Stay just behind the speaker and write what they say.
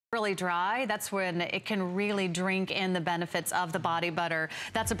Really dry, that's when it can really drink in the benefits of the body butter.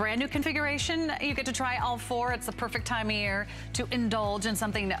 That's a brand new configuration. You get to try all four. It's the perfect time of year to indulge in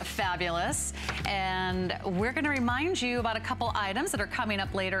something fabulous. And we're gonna remind you about a couple items that are coming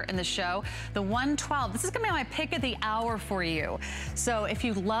up later in the show. The 112, this is gonna be my pick of the hour for you. So if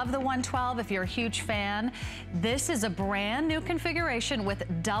you love the 112, if you're a huge fan, this is a brand new configuration with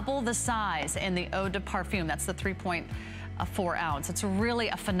double the size in the Eau de Parfum. That's the 3.4 ounce. It's really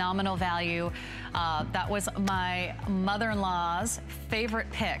a phenomenal value. That was my mother-in-law's favorite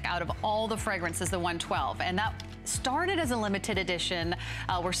pick out of all the fragrances, the 112. And that started as a limited edition.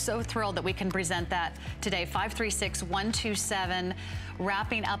 We're so thrilled that we can present that today. 536-127,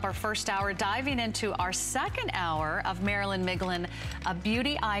 wrapping up our first hour, diving into our second hour of Marilyn Miglin, a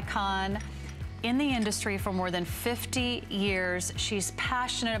beauty icon in the industry for more than 50 years. She's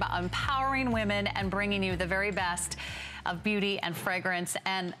passionate about empowering women and bringing you the very best of beauty and fragrance,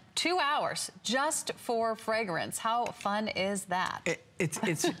 and 2 hours just for fragrance. How fun is that?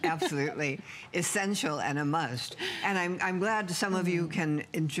 It's absolutely essential and a must. And I'm glad some of you can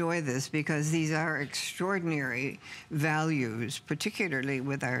enjoy this, because these are extraordinary values, particularly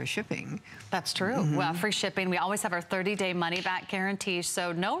with our shipping. That's true. Well, free shipping. We always have our 30-day money-back guarantee,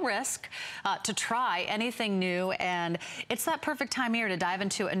 so no risk to try anything new. And it's that perfect time here to dive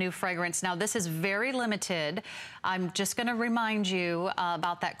into a new fragrance. Now, this is very limited. I'm just going to remind you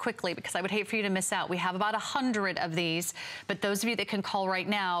about that quickly, because I would hate for you to miss out. We have about 100 of these, but those of you that can call right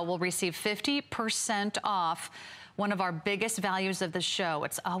now will receive 50% off one of our biggest values of the show.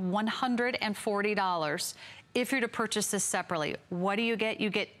 It's $140 if you're to purchase this separately. What do you get?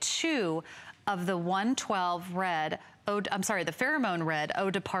 You get 2 of the 112 red, the Pheromone Red Eau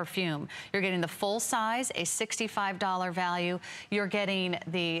de Parfum. You're getting the full size, a $65 value. You're getting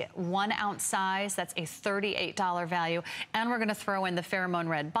the 1 ounce size, that's a $38 value. And we're gonna throw in the Pheromone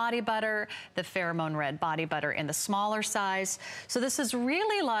Red Body Butter, the Pheromone Red Body Butter in the smaller size. So this is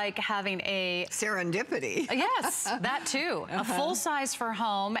really like having a serendipity. Yes, that too. A full size for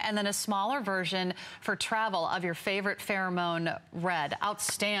home, and then a smaller version for travel of your favorite Pheromone Red.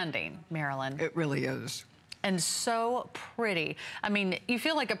 Outstanding, Marilyn. It really is. And so pretty. I mean, you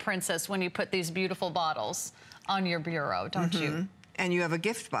feel like a princess when you put these beautiful bottles on your bureau, don't you? And you have a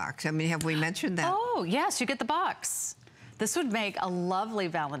gift box. I mean, have we mentioned that? Oh, yes, you get the box. This would make a lovely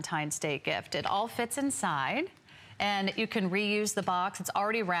Valentine's Day gift. It all fits inside, and you can reuse the box. It's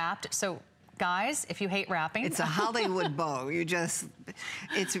already wrapped, so guys, if you hate wrapping. It's a Hollywood bow. You just,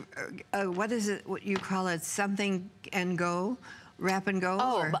 it's, what is it, what you call it, something and go? Wrap and go?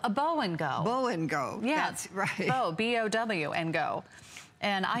 Oh, a bow and go. Bow and go. Yeah, that's right. Bow, B-O-W and go.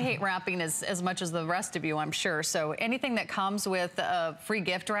 And I hate wrapping as much as the rest of you, I'm sure. So anything that comes with a free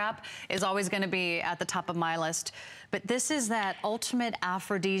gift wrap is always going to be at the top of my list. But this is that ultimate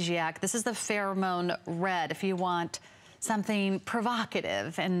aphrodisiac. This is the Pheromone Red. If you want something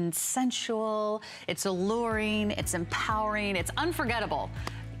provocative and sensual, it's alluring, it's empowering, it's unforgettable.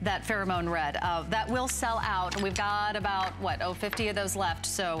 That Pheromone Red. That will sell out. We've got about, 50 of those left,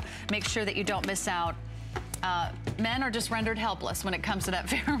 so make sure that you don't miss out. Men are just rendered helpless when it comes to that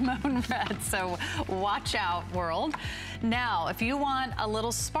Pheromone Red, so watch out, world. Now, if you want a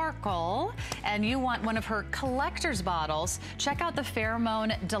little sparkle and you want one of her collector's bottles, check out the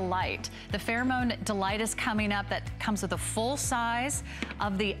Pheromone Delight. The Pheromone Delight is coming up. That comes with a full size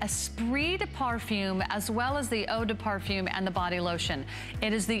of the Esprit de Parfum, as well as the Eau de Parfum and the body lotion.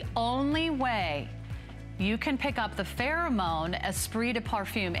 It is the only way you can pick up the Pheromone Esprit de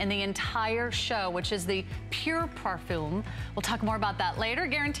Parfum in the entire show, which is the Pure Parfum. We'll talk more about that later.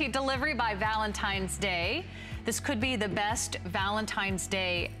 Guaranteed delivery by Valentine's Day. This could be the best Valentine's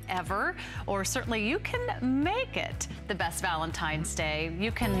Day ever, or certainly you can make it the best Valentine's Day.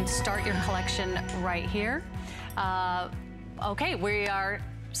 You can start your collection right here. Okay, we are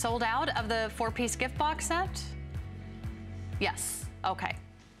sold out of the 4-piece gift box set. Yes, okay.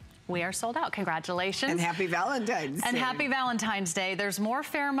 We are sold out. Congratulations. And happy Valentine's Day. And happy Valentine's Day. There's more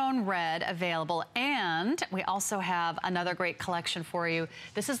Pheromone Red available, and we also have another great collection for you.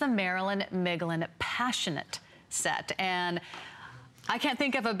 This is the Marilyn Miglin Passionate set, and I can't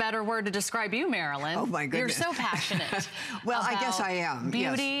think of a better word to describe you, Marilyn. Oh my goodness. You're so passionate. Well, I guess I am.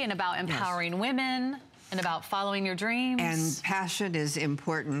 Beauty, yes. And about empowering women, and about following your dreams. And passion is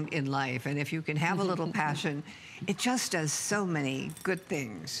important in life, and if you can have a little passion, it just does so many good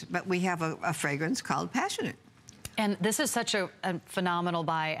things. But we have a fragrance called Passionate. And this is such a phenomenal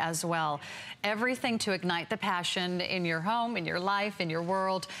buy as well. Everything to ignite the passion in your home, in your life, in your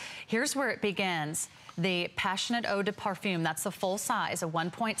world. Here's where it begins. the Passionate Eau de Parfum. That's the full size, a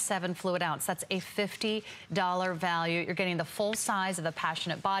 1.7 fluid ounce. That's a $50 value. You're getting the full size of the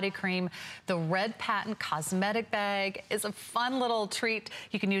Passionate body cream. The red patent cosmetic bag is a fun little treat.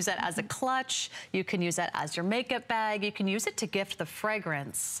 You can use that as a clutch. You can use that as your makeup bag. You can use it to gift the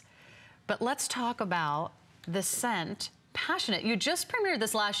fragrance. But let's talk about the scent, Passionate. You just premiered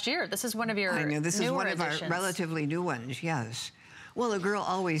this last year. This is one of your I know, this is one of additions. our relatively new ones, yes. Well, a girl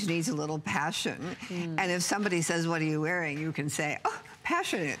always needs a little passion. And if somebody says, what are you wearing? You can say, oh,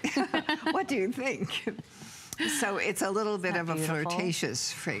 passionate. What do you think? So it's a little bit of a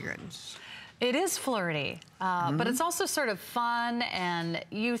flirtatious fragrance. It is flirty, but it's also sort of fun and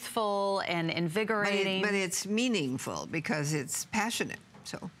youthful and invigorating. But it's meaningful because it's passionate,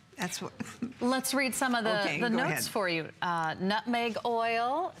 so that's what. Let's read some of the notes for you. Nutmeg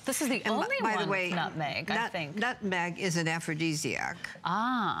oil. This is the only one by the way, with nutmeg, I think. Nutmeg is an aphrodisiac.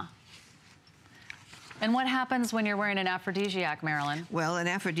 Ah. And what happens when you're wearing an aphrodisiac, Marilyn? Well, an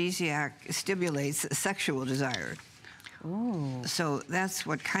aphrodisiac stimulates sexual desire. Ooh. So that's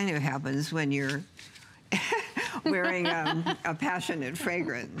what kind of happens when you're wearing a passionate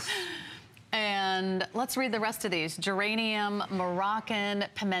fragrance. And let's read the rest of these. Geranium, Moroccan,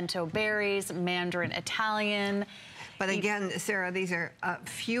 pimento berries, Mandarin Italian. But again, Sarah, these are a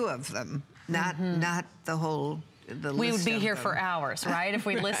few of them, not the whole. We would be here for hours, right? If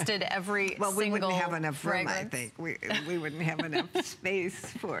we listed every single we wouldn't have enough room, fragrance. I think. We wouldn't have enough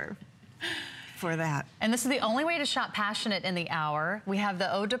space for that. And this is the only way to shop Passionate in the hour. We have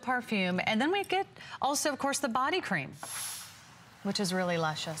the Eau de Parfum, and then we get also, of course, the body cream, which is really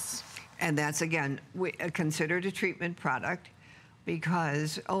luscious. And that's, again, considered a treatment product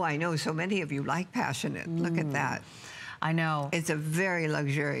because, oh, I know so many of you like Passionate. Look at that. I know. It's a very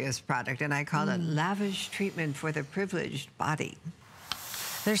luxurious product, and I call it lavish treatment for the privileged body.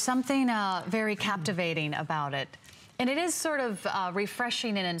 There's something very captivating about it. And it is sort of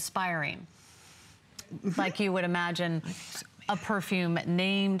refreshing and inspiring. Like you would imagine a perfume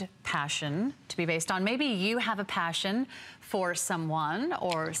named Passion to be based on. Maybe you have a passion for someone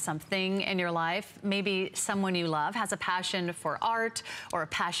or something in your life. Maybe someone you love has a passion for art or a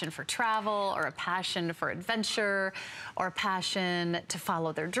passion for travel or a passion for adventure or a passion to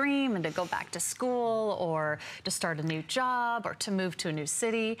follow their dream and to go back to school or to start a new job or to move to a new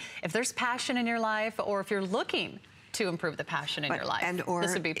city. If there's passion in your life or if you're looking to improve the passion in your life,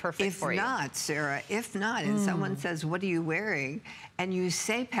 this would be perfect for you. If not, Sarah, if not, and someone says, what are you wearing? And you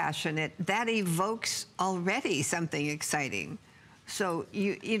say passionate, that evokes already something exciting. So,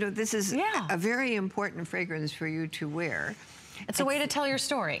 you know, this is a very important fragrance for you to wear. It's a way to tell your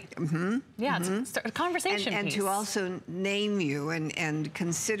story. Yeah, it's a conversation and piece. to also name you and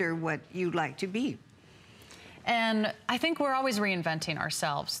consider what you'd like to be. And I think we're always reinventing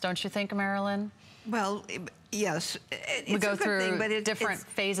ourselves, don't you think, Marilyn? Well, yes, it's we go through thing, but different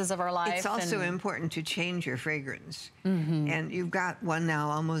phases of our life. It's also important to change your fragrance, and you've got one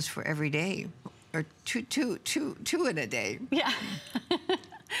now almost for every day, or two in a day. Yeah.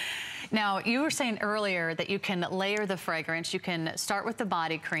 Now, you were saying earlier that you can layer the fragrance. You can start with the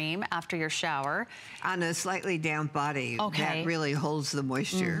body cream after your shower. On a slightly damp body, that really holds the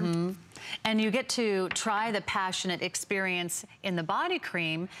moisture. And you get to try the Passionate experience in the body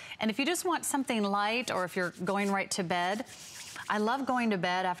cream. And if you just want something light or if you're going right to bed, I love going to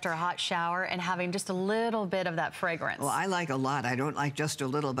bed after a hot shower and having just a little bit of that fragrance. Well, I like a lot. I don't like just a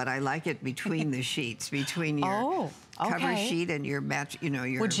little, but I like it between the sheets, between your cover sheet and your match, you know,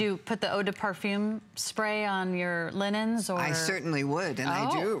 your... Would you put the Eau de Parfum spray on your linens? Or I certainly would, and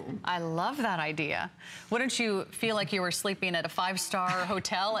I do. I love that idea. Wouldn't you feel like you were sleeping at a 5-star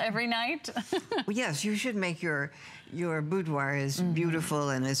hotel every night? Well, yes, you should make your boudoir as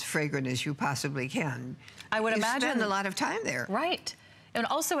beautiful and as fragrant as you possibly can. I would imagine. You spend a lot of time there. Right. And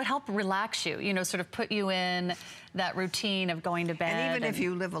also it helped relax you, you know, sort of put you in that routine of going to bed. And even if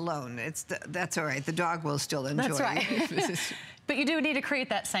you live alone, that's all right. The dog will still enjoy it. That's right. But you do need to create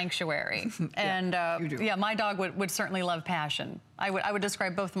that sanctuary. And you do. Yeah, my dog would certainly love Passion. I would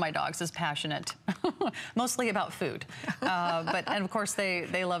describe both of my dogs as passionate, mostly about food. And of course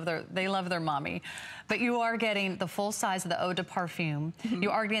they love their mommy. But you are getting the full size of the Eau de Parfum.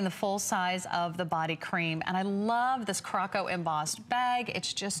 You are getting the full size of the body cream. And I love this Croco embossed bag.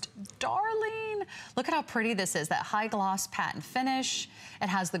 It's just darling. Look at how pretty this is, that high gloss patent finish. It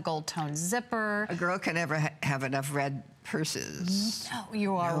has the gold tone zipper. A girl can never have enough red purses. No,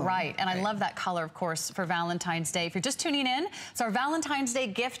 you are right. And I love that color, of course, for Valentine's Day. If you're just tuning in, it's our Valentine's Day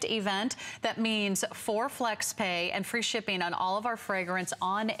gift event. That means 4 flex pay and free shipping on all of our fragrance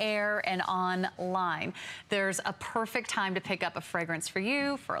on air and online. There's a perfect time to pick up a fragrance for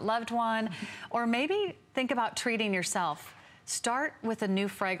you, for a loved one, or maybe think about treating yourself. Start with a new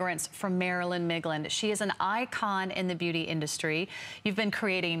fragrance from Marilyn Miglin. She is an icon in the beauty industry. You've been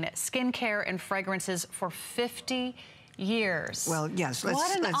creating skincare and fragrances for 50 years. Well, yes,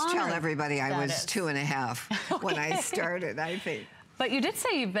 let's tell everybody I was 2.5 when I started, I think. But you did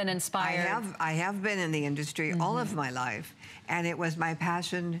say you've been inspired. I have been in the industry all of my life, and it was my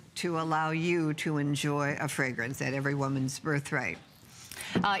passion to allow you to enjoy a fragrance at every woman's birthright.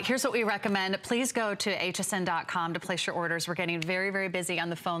 Here's what we recommend. Please go to hsn.com to place your orders. We're getting very, very busy on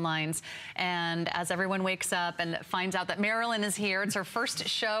the phone lines. And as everyone wakes up and finds out that Marilyn is here, it's her first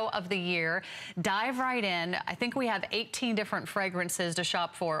show of the year. Dive right in. I think we have 18 different fragrances to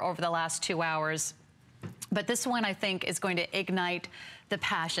shop for over the last 2 hours. But this one, I think, is going to ignite the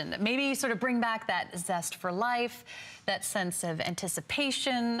passion. Maybe sort of bring back that zest for life, that sense of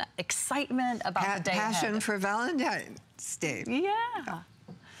anticipation, excitement about the day ahead. Passion for Valentine's Day. Yeah.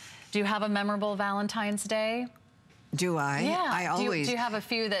 Do you have a memorable Valentine's Day? Do I? Yeah. I always. Do you have a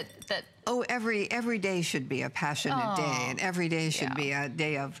few that? Oh, every day should be a passionate day, and every day should be a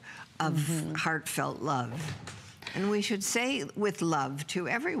day of heartfelt love. And we should say with love to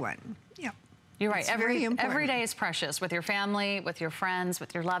everyone. Yeah. You're right. Every day is precious with your family, with your friends,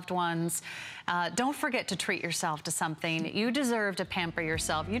 with your loved ones. Don't forget to treat yourself to something. You deserve to pamper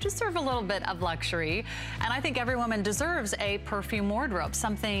yourself. You deserve a little bit of luxury. And I think every woman deserves a perfume wardrobe,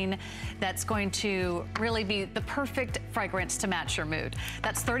 something that's going to really be the perfect fragrance to match your mood.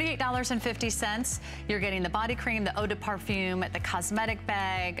 That's $38.50. You're getting the body cream, the eau de parfum, the cosmetic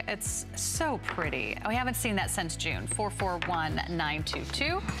bag. It's so pretty. We haven't seen that since June.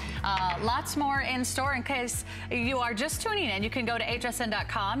 441922. Lots more in store. In case you are just tuning in, you can go to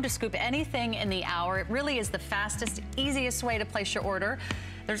hsn.com to scoop anything in the hour. It really is the fastest, easiest way to place your order.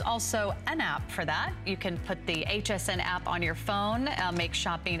 There's also an app for that. You can put the HSN app on your phone, make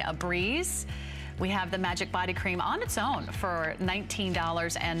shopping a breeze. We have the Magic Body Cream on its own for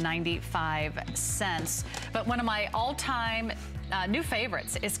 $19.95. But one of my all-time new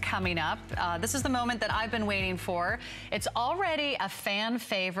favorites is coming up. This is the moment that I've been waiting for. It's already a fan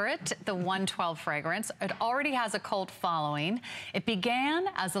favorite, the 112 fragrance. It already has a cult following. It began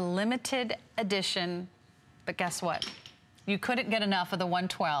as a limited edition, but guess what? You couldn't get enough of the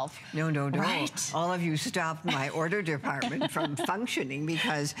 112. No. Right? All of you stopped my order department from functioning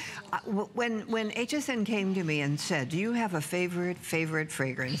because when HSN came to me and said, do you have a favorite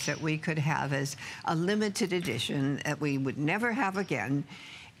fragrance that we could have as a limited edition that we would never have again?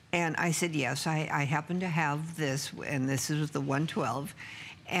 And I said, yes, I happen to have this, and this is the 112.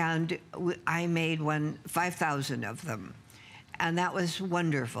 And I made 5,000 of them. And that was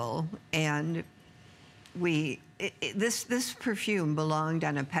wonderful. And this perfume belonged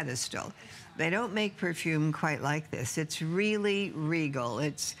on a pedestal. They don't make perfume quite like this. It's really regal.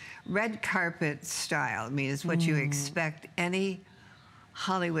 It's red carpet style. I mean, it's what you expect any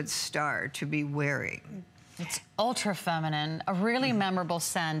Hollywood star to be wearing. It's ultra feminine, a really memorable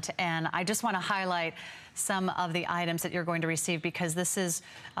scent, and I just want to highlight some of the items that you're going to receive because this is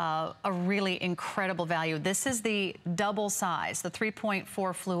a really incredible value. This is the double size, the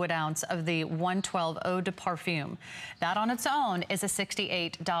 3.4 fluid ounce of the 112 Eau de Parfum. That on its own is a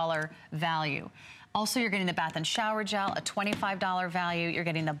 $68 value. Also, you're getting the bath and shower gel, a $25 value. You're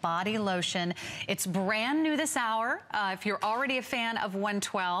getting the body lotion. It's brand new this hour. If you're already a fan of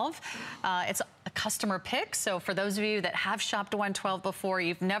 112, it's a customer pick. So for those of you that have shopped 112 before,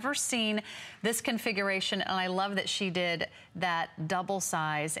 you've never seen this configuration. And I love that she did that double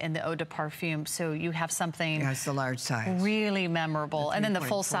size in the Eau de Parfum. So you have something it's the large size, really memorable. And then the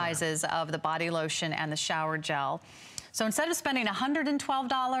full sizes of the body lotion and the shower gel. So instead of spending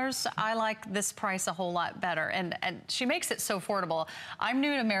 $112, I like this price a whole lot better. And she makes it so affordable. I'm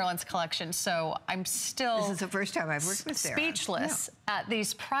new to Marilyn's collection, so I'm still... This is the first time I've worked with Sarah. Speechless at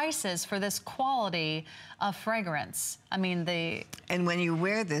these prices for this quality of fragrance. I mean, And when you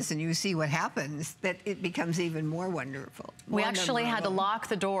wear this and you see what happens, that it becomes even more wonderful. We actually had to lock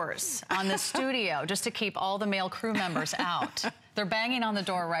the doors on the studio just to keep all the male crew members out. They're banging on the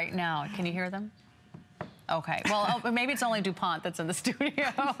door right now. Can you hear them? Okay, well, maybe it's only DuPont that's in the studio.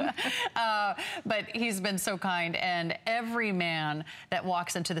 But he's been so kind, and every man that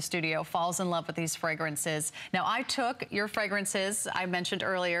walks into the studio falls in love with these fragrances. Now, I took your fragrances, I mentioned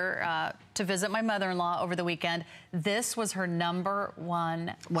earlier, to visit my mother-in-law over the weekend. This was her #1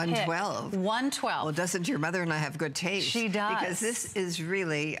 112. 112. Well, doesn't your mother-in-law have good taste? She does. Because this is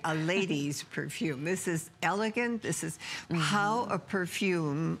really a lady's perfume. This is elegant. This is how a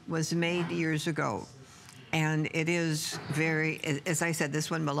perfume was made years ago. And it is very, as I said, this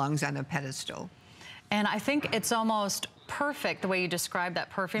one belongs on a pedestal. And I think it's almost perfect the way you described that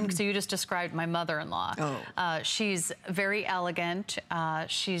perfume, because you just described my mother-in-law. Oh. She's very elegant.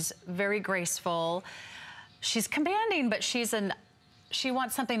 She's very graceful. She's commanding, but she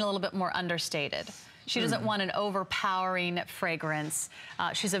wants something a little bit more understated. She doesn't want an overpowering fragrance.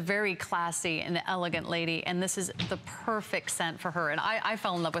 She's a very classy and elegant lady, and this is the perfect scent for her. And I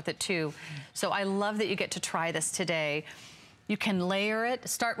fell in love with it too. So I love that you get to try this today. You can layer it,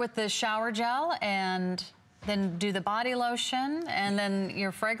 start with the shower gel, and then do the body lotion, and then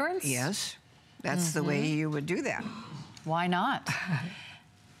your fragrance? Yes, that's the way you would do that. Why not?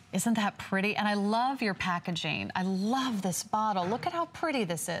 Isn't that pretty? And I love your packaging. I love this bottle. Look at how pretty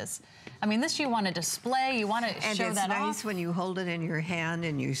this is. I mean, this you want to display, you want to show that off. And it's nice when you hold it in your hand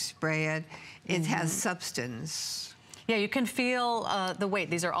and you spray it. It has substance. Yeah, you can feel the weight.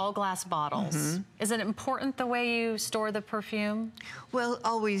 These are all glass bottles. Is it important the way you store the perfume? Well,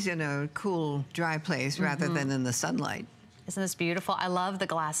 always in a cool, dry place rather than in the sunlight. Isn't this beautiful? I love the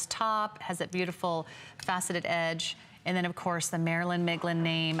glass top, has that beautiful faceted edge. And then, of course, the Marilyn Miglin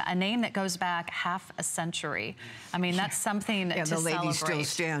name, a name that goes back half a century. I mean, that's something to celebrate. Yeah, the lady's still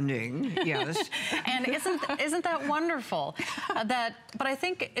standing, yes. And isn't that wonderful? But I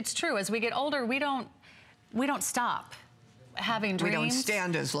think it's true. As we get older, we don't stop having dreams. We don't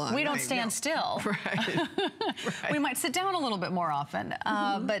stand as long. We don't stand still. Right. We might sit down a little bit more often.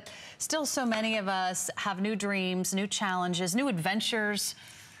 But still, so many of us have new dreams, new challenges, new adventures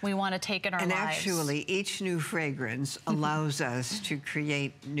we want to take in our lives. And actually, each new fragrance allows us to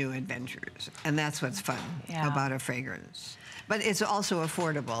create new adventures. And that's what's fun about a fragrance. But it's also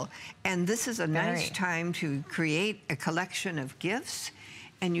affordable. And this is a nice time to create a collection of gifts.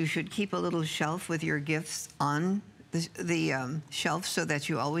 And you should keep a little shelf with your gifts on the shelf so that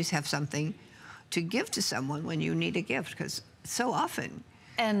you always have something to give to someone when you need a gift. Because so often,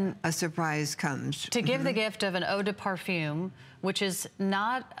 a surprise comes. To give the gift of an eau de parfum, which is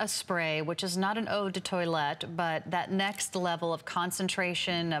not a spray, which is not an eau de toilette, but that next level of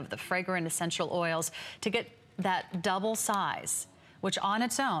concentration of the fragrant essential oils, to get that double size, which on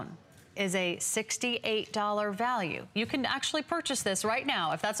its own is a $68 value. You can actually purchase this right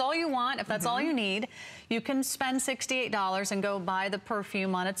now. If that's all you want, if that's all you need, you can spend $68 and go buy the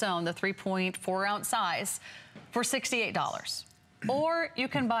perfume on its own, the 3.4 ounce size, for $68. Or you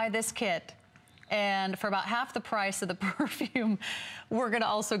can buy this kit, and for about half the price of the perfume, we're gonna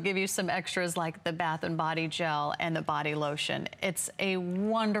also give you some extras like the Bath and Body Gel and the body lotion. It's a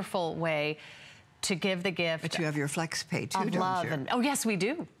wonderful way to give the gift. But you have your flex pay too, don't love you? oh yes, we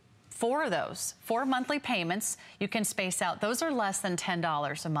do. 4 of those, 4 monthly payments you can space out. Those are less than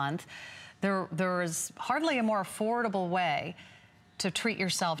 $10 a month. There is hardly a more affordable way to treat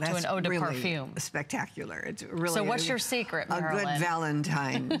yourself to an eau de parfum. Spectacular. It's really so what's your secret, Marilyn? A good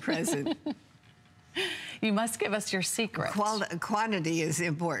Valentine present. You must give us your secret. Quantity is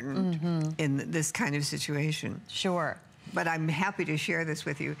important in this kind of situation. Sure. But I'm happy to share this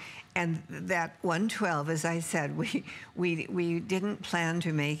with you. And that 112, as I said, we didn't plan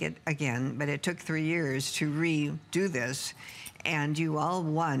to make it again, but it took 3 years to redo this. And you all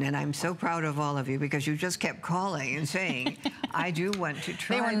won, and I'm so proud of all of you because you just kept calling and saying, I do want to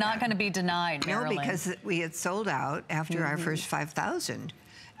try. They were not going to be denied, Marilyn. No, because we had sold out after our first 5,000,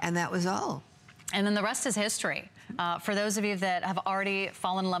 and that was all. And then the rest is history. For those of you that have already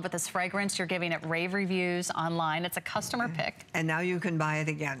fallen in love with this fragrance, you're giving it rave reviews online. It's a customer pick. And now you can buy it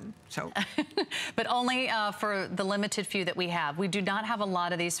again. So, but only for the limited few that we have. We do not have a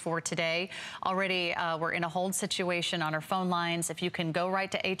lot of these for today. Already, we're in a hold situation on our phone lines. If you can go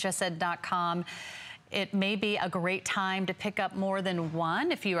right to hsn.com. It may be a great time to pick up more than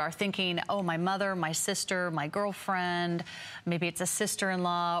one. If you are thinking, oh, my mother, my sister, my girlfriend, maybe it's a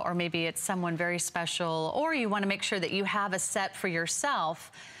sister-in-law, or maybe it's someone very special, or you want to make sure that you have a set for yourself.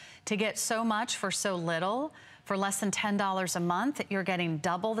 To get so much for so little, for less than $10 a month, you're getting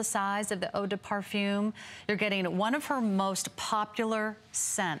double the size of the eau de parfum. You're getting one of her most popular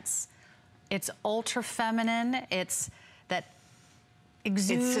scents. It's ultra feminine. It's that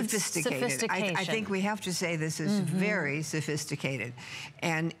exudes it's sophisticated. I think we have to say this is very sophisticated.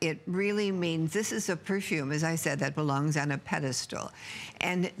 And it really means this is a perfume, as I said, that belongs on a pedestal.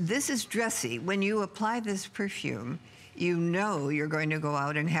 And this is dressy. When you apply this perfume, you know you're going to go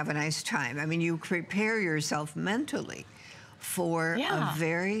out and have a nice time. I mean, you prepare yourself mentally for a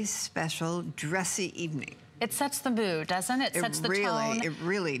very special, dressy evening. It sets the mood, doesn't it? It sets the tone. It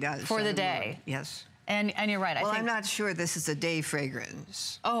really does. For the day. Yes. And you're right. Well, I'm not sure this is a day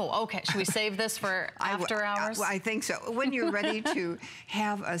fragrance. Oh, okay. Should we save this for after hours? I think so. When you're ready to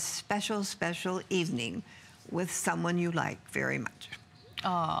have a special, special evening with someone you like very much.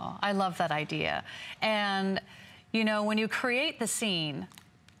 Oh, I love that idea. And, you know, when you create the scene,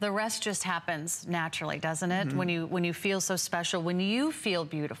 the rest just happens naturally, doesn't it? When you feel so special, when you feel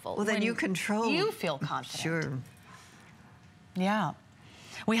beautiful. Well, then you control. You feel confident. Sure. Yeah.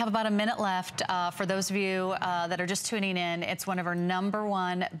 We have about a minute left. For those of you that are just tuning in, it's one of our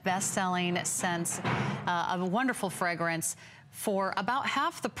 #1 best-selling scents, a wonderful fragrance for about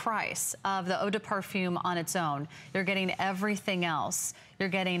half the price of the eau de parfum on its own. You're getting everything else. You're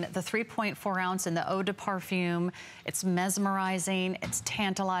getting the 3.4 ounce in the eau de parfum. It's mesmerizing, it's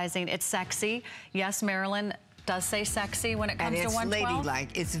tantalizing, it's sexy. Yes, Marilyn does say sexy when it comes to 112. And it's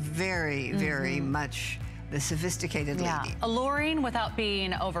ladylike. It's very, very much the sophisticated lady. Alluring without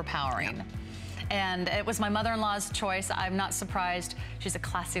being overpowering. Yeah. And it was my mother-in-law's choice. I'm not surprised. She's a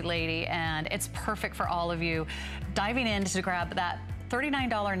classy lady, and it's perfect for all of you. Diving in to grab that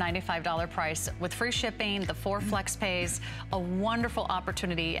 $39.95 price with free shipping, the 4 flex pays, a wonderful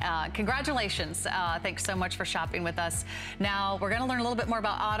opportunity. Congratulations. Thanks so much for shopping with us. Now, we're going to learn a little bit more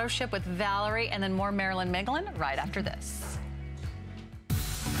about auto ship with Valerie and then more Marilyn Miglin right after this.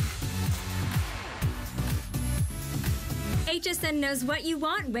 HSN knows what you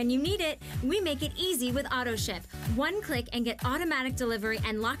want when you need it. We make it easy with AutoShip. One click and get automatic delivery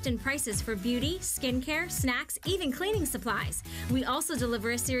and locked-in prices for beauty, skincare, snacks, even cleaning supplies. We also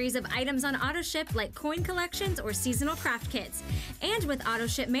deliver a series of items on AutoShip like coin collections or seasonal craft kits. And with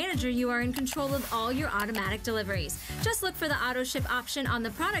AutoShip Manager, you are in control of all your automatic deliveries. Just look for the AutoShip option on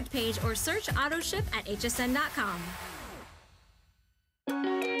the product page or search AutoShip at hsn.com.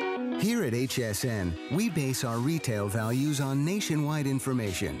 Here at HSN, we base our retail values on nationwide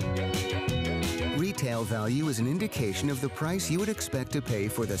information. Retail value is an indication of the price you would expect to pay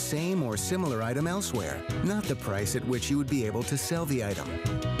for the same or similar item elsewhere, not the price at which you would be able to sell the item.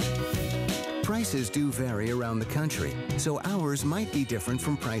 Prices do vary around the country, so ours might be different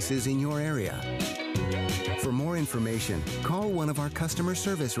from prices in your area. For more information, call one of our customer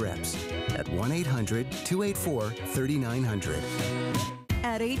service reps at 1-800-284-3900.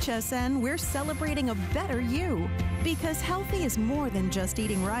 At HSN, we're celebrating a better you, because healthy is more than just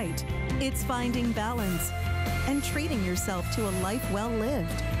eating right. It's finding balance and treating yourself to a life well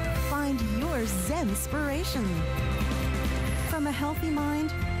lived. Find your Zen-spiration. From a healthy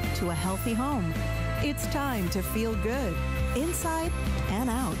mind to a healthy home, it's time to feel good, inside and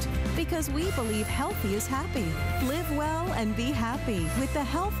out, because we believe healthy is happy. Live well and be happy with the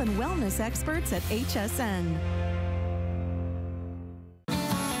health and wellness experts at HSN.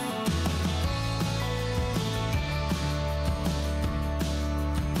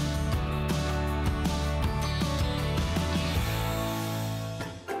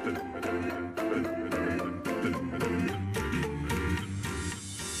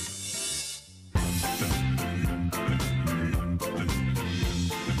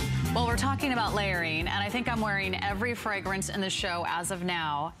 Talking about layering, and I think I'm wearing every fragrance in the show as of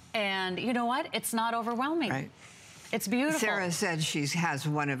now. And you know what? It's not overwhelming. Right. It's beautiful. Sarah said she has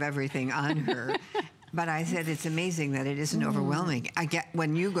one of everything on her. But I said it's amazing that it isn't overwhelming. I get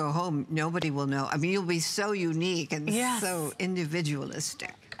when you go home, nobody will know. I mean, you'll be so unique and so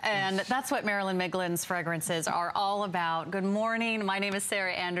individualistic. And that's what Marilyn Miglin's fragrances are all about. Good morning. My name is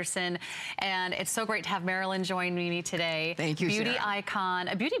Sarah Anderson, and it's so great to have Marilyn join me today. Thank you, Beauty Sarah. icon,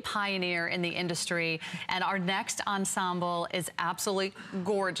 a beauty pioneer in the industry. And our next ensemble is absolutely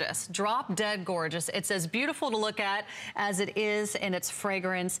gorgeous, drop dead gorgeous. It's as beautiful to look at as it is in its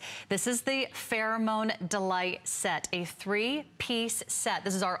fragrance. This is the Pheromone Delight set, a 3-piece set.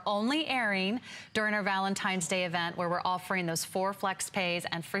 This is our only airing during our Valentine's Day event, where we're offering those 4 flex pays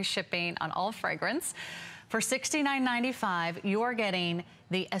and free shipping on all fragrance. For $69.95, you're getting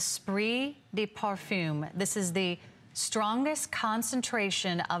the Esprit de Parfum. This is the strongest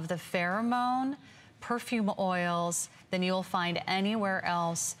concentration of the pheromone perfume oils than you'll find anywhere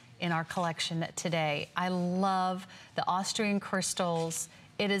else in our collection today. I love the Austrian crystals.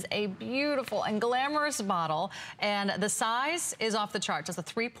 It is a beautiful and glamorous bottle, and the size is off the charts. It's a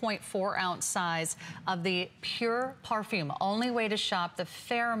 3.4 ounce size of the Pure Parfum. Only way to shop the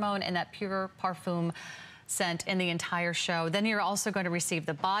pheromone in that Pure Parfum scent in the entire show. Then you're also going to receive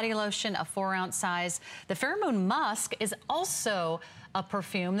the body lotion, a 4 ounce size. The pheromone musk is also a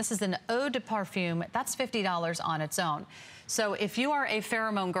perfume. This is an eau de parfum. That's $50 on its own. So if you are a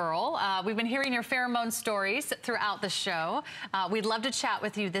pheromone girl, we've been hearing your pheromone stories throughout the show. We'd love to chat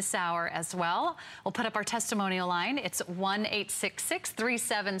with you this hour as well. We'll put up our testimonial line. It's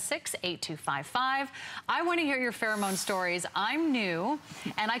 1-866-376-8255. I want to hear your pheromone stories. I'm new,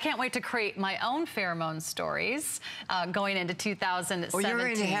 and I can't wait to create my own pheromone stories going into 2017. Well, you're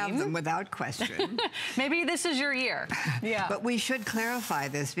going to have them without question. Maybe this is your year. Yeah. But we should clarify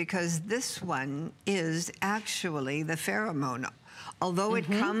this, because this one is actually the pheromone. Although it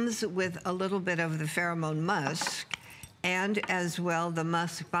comes with a little bit of the pheromone musk and as well the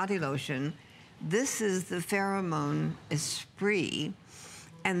musk body lotion, this is the pheromone esprit,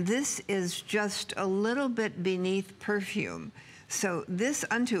 and this is just a little bit beneath perfume. So this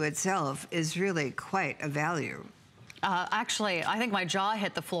unto itself is really quite a value. Actually, I think my jaw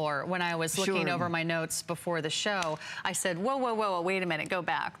hit the floor when I was looking over my notes before the show. I said, whoa, whoa, whoa, wait a minute, go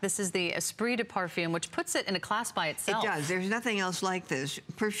back. This is the Esprit de Parfum, which puts it in a class by itself. It does. There's nothing else like this.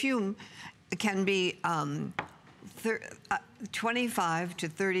 Perfume can be 25 to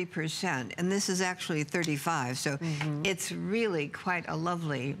 30%, and this is actually 35. So it's really quite a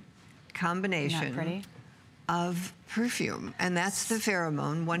lovely combination. Isn't that pretty? Of perfume, and that's the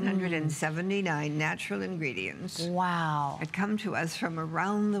pheromone, 179 natural ingredients. Wow. That come to us from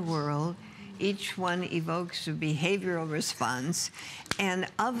around the world. Each one evokes a behavioral response, and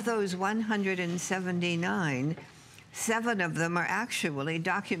of those 179, 7 of them are actually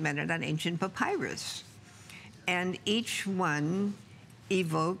documented on ancient papyrus. And each one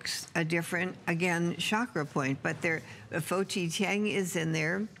evokes a different, again, chakra point, but the Fo-Chi Tiang is in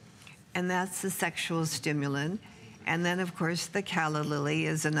there, and that's the sexual stimulant. And then, of course, the calla lily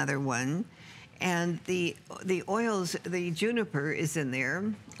is another one. And the oils, the juniper is in there.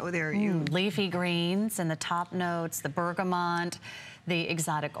 Oh, there you. Leafy greens and the top notes, the bergamot, the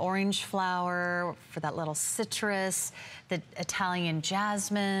exotic orange flower for that little citrus, the Italian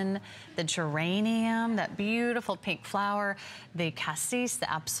jasmine, the geranium, that beautiful pink flower, the cassis, the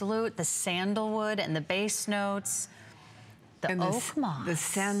absolute, the sandalwood, and the base notes. The oak moss. The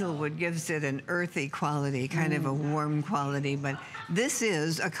sandalwood gives it an earthy quality, kind of a warm quality, but this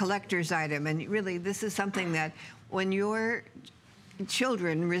is a collector's item, and really this is something that when your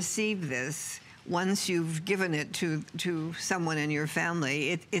children receive this, once you've given it to someone in your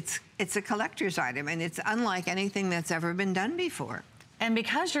family, it's a collector's item, and it's unlike anything that's ever been done before. And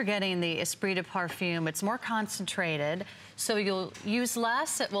because you're getting the Esprit de Parfum, it's more concentrated, so you'll use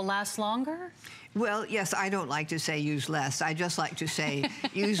less, it will last longer? Well, yes, I don't like to say use less. I just like to say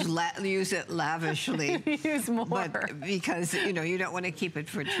use it lavishly. Use more. But because, you know, you don't want to keep it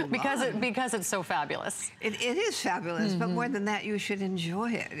for too long. Because it's so fabulous. It is fabulous, but more than that, you should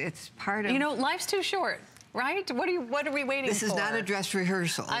enjoy it. It's part of... You know, life's too short. Right? What are we waiting for? This is not a dress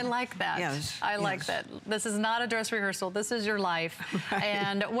rehearsal. I like that. Yes. I like that. This is not a dress rehearsal. This is your life. Right.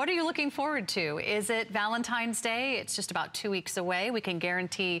 And what are you looking forward to? Is it Valentine's Day? It's just about 2 weeks away. We can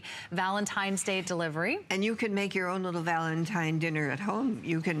guarantee Valentine's Day delivery. And you can make your own little Valentine dinner at home.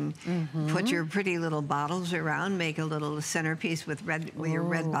 You can put your pretty little bottles around, make a little centerpiece with your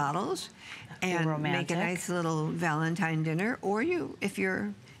red bottles, and make a nice little Valentine dinner. Or if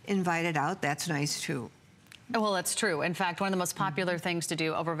you're invited out, that's nice too. Well, that's true. In fact, one of the most popular things to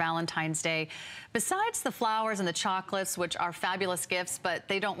do over Valentine's Day, besides the flowers and the chocolates, which are fabulous gifts, but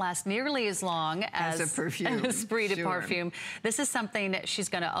they don't last nearly as long as a perfume. Esprit de Parfum. This is something that she's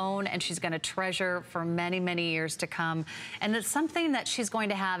going to own and she's going to treasure for many, many years to come. And it's something that she's going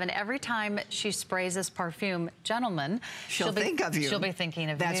to have. And every time she sprays this perfume, gentlemen, she'll think of you. She'll be thinking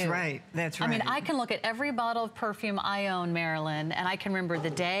of you. That's right. That's right. I mean, I can look at every bottle of perfume I own, Marilyn, and I can remember the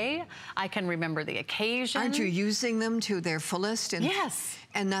day. I can remember the occasion. Aren't you using them to their fullest? Yes.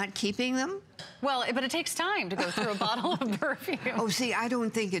 And not keeping them? Well, but it takes time to go through a bottle of perfume. Oh, see, I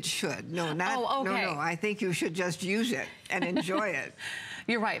don't think it should. No, not. Oh, okay. No. I think you should just use it and enjoy it.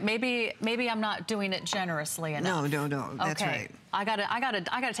 You're right. Maybe I'm not doing it generously enough. No. That's right. I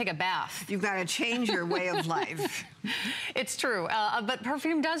gotta take a bath. You've got to change your way of life. It's true, but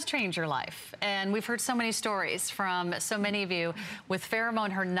perfume does change your life, and we've heard so many stories from so many of you. With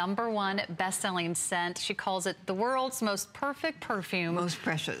Pheromone, her #1 best-selling scent, she calls it the world's most perfect perfume. Most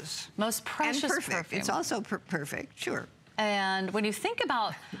precious. Most precious and perfect. perfume. It's also perfect, sure. And when you think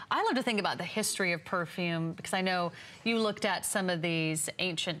about, I love to think about the history of perfume, because I know you looked at some of these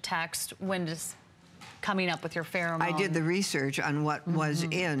ancient texts when just coming up with your pheromone. I did the research on what was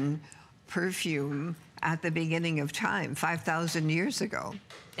in perfume at the beginning of time, 5,000 years ago.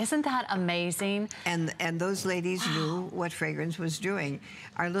 Isn't that amazing? And those ladies knew what fragrance was doing.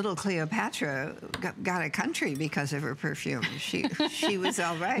 Our little Cleopatra got a country because of her perfume. She was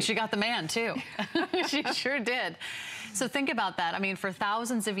all right. She got the man, too. She sure did. So think about that. I mean, for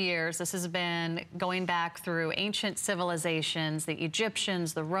thousands of years, this has been going back through ancient civilizations, the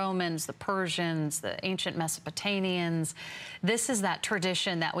Egyptians, the Romans, the Persians, the ancient Mesopotamians. This is that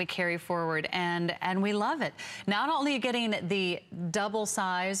tradition that we carry forward, and we love it. Not only getting the double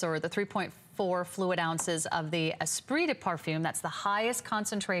size or the 3.4 fluid ounces of the Esprit de Parfum, that's the highest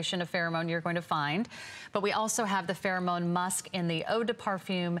concentration of pheromone you're going to find, but we also have the pheromone musk in the Eau de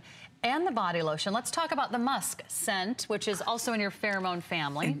Parfum and the body lotion. Let's talk about the musk scent, which is also in your pheromone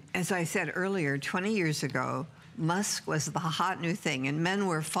family. And as I said earlier, 20 years ago, musk was the hot new thing, and men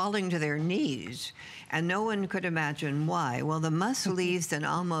were falling to their knees, and no one could imagine why. Well, the musk leaves an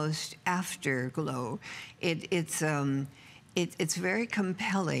almost afterglow. It's very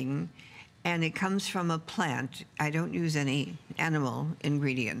compelling, and it comes from a plant. I don't use any animal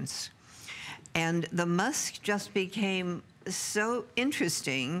ingredients. And the musk just became so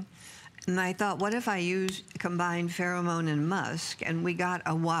interesting. And I thought, what if I combined pheromone and musk? And we got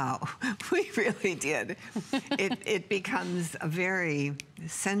a wow. We really did. It becomes a very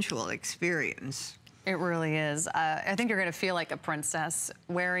sensual experience. It really is. I think you're going to feel like a princess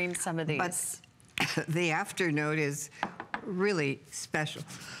wearing some of these. But the afternote is really special.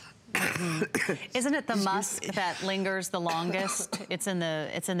 Isn't it the musk that lingers the longest? It's in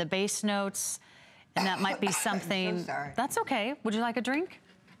the base notes, and that might be something. I'm so sorry. That's okay. Would you like a drink?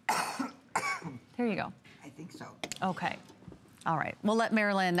 Here you go. I think so. Okay. All right. We'll let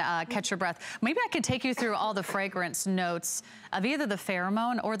Marilyn catch her breath. Maybe I could take you through all the fragrance notes of either the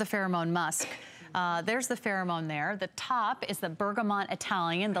pheromone or the pheromone musk. There's the pheromone there. The top is the bergamot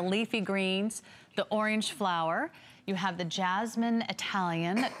Italian, the leafy greens, the orange flower. You have the jasmine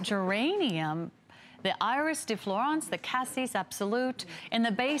Italian, geranium, the iris de Florence, the cassis absolute. In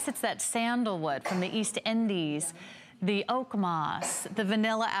the base, it's that sandalwood from the East Indies, the oak moss, the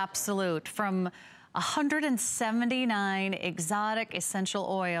vanilla absolute. From 179 exotic essential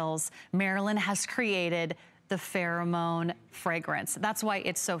oils, Marilyn has created the pheromone fragrance. That's why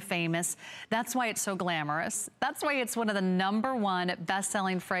it's so famous. That's why it's so glamorous. That's why it's one of the #1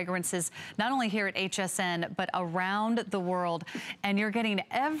 best-selling fragrances, not only here at HSN, but around the world. And you're getting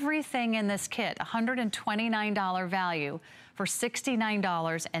everything in this kit, $129 value for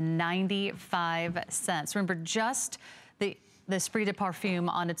 $69.95. Remember, just the Esprit de Parfum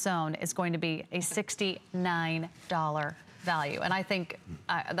on its own is going to be a $69 value. And I think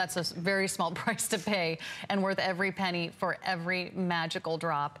that's a very small price to pay and worth every penny for every magical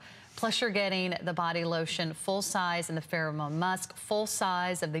drop. Plus, you're getting the body lotion full size in the pheromone musk, full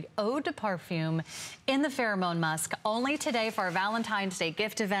size of the Eau de Parfum in the pheromone musk. Only today for our Valentine's Day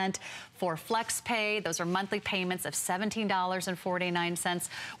gift event for FlexPay. Those are monthly payments of $17.49.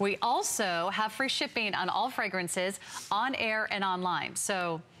 We also have free shipping on all fragrances on air and online.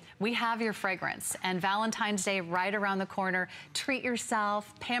 So we have your fragrance, and Valentine's Day right around the corner. Treat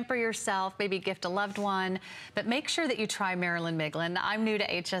yourself, pamper yourself, maybe gift a loved one, but make sure that you try Marilyn Miglin. I'm new to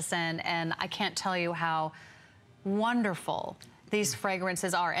HSN, and I can't tell you how wonderful these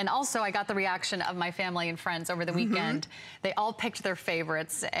fragrances are. And also, I got the reaction of my family and friends over the weekend. They all picked their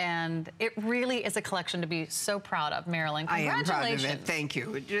favorites, and it really is a collection to be so proud of, Marilyn. Congratulations. I am proud of it. Thank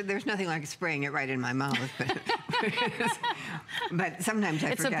you. There's nothing like spraying it right in my mouth. But sometimes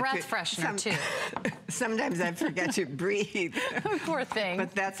I forget. It's a breath freshener, too. Sometimes I forget to breathe. Poor thing.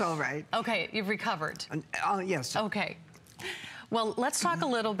 But that's all right. Okay, you've recovered. Oh, yes. Okay. Well, let's talk a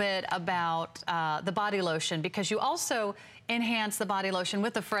little bit about the body lotion, because you also enhance the body lotion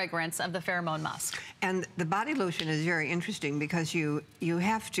with the fragrance of the pheromone musk. And the body lotion is very interesting because you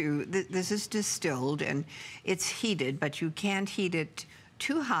have to, this is distilled and it's heated, but you can't heat it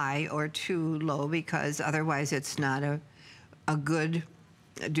too high or too low because otherwise it's not a good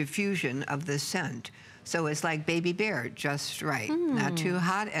diffusion of the scent. So it's like Baby Bear, just right. Not too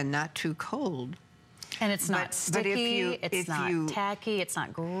hot and not too cold. And it's not sticky, it's not tacky, it's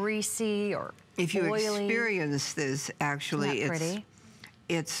not greasy or if you oily. Experience this, actually,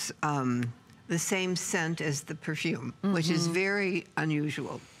 it's the same scent as the perfume, which is very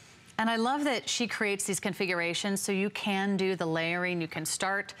unusual. And I love that she creates these configurations so you can do the layering. You can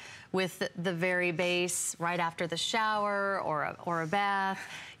start with the very base right after the shower or a bath.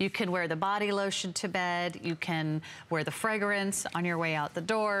 You can wear the body lotion to bed. You can wear the fragrance on your way out the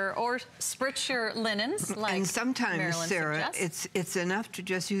door, or spritz your linens like And sometimes, Marilyn Sarah, suggests. it's enough to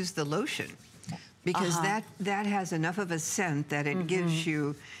just use the lotion, because that has enough of a scent that it gives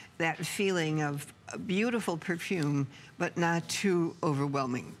you that feeling of a beautiful perfume, but not too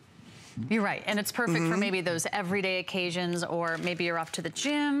overwhelming. You're right, and it's perfect for maybe those everyday occasions, or maybe you're off to the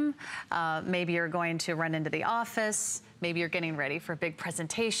gym, maybe you're going to run into the office, maybe you're getting ready for a big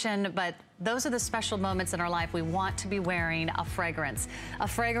presentation, but those are the special moments in our life we want to be wearing a fragrance. A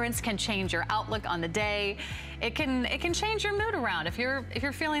fragrance can change your outlook on the day. It can change your mood around. If you're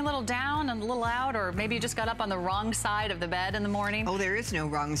feeling a little down and a little out, or maybe you just got up on the wrong side of the bed in the morning. Oh, there is no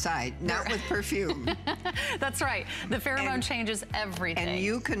wrong side, not with perfume. That's right. The pheromone changes everything. And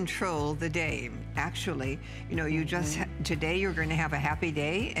you control the day. Actually, you know, you just, today you're going to have a happy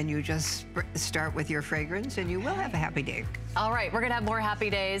day, and you just start with your fragrance, and you will have a happy day. All right, we're going to have more happy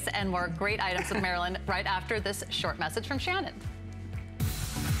days and more great items with Marilyn right after this short message from Shannon.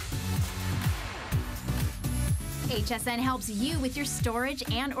 HSN helps you with your storage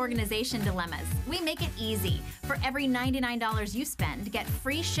and organization dilemmas. We make it easy. For every $99 you spend, get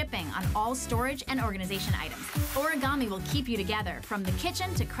free shipping on all storage and organization items. Origami will keep you together from the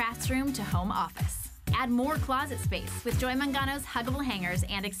kitchen to crafts room to home office. Add more closet space with Joy Mangano's huggable hangers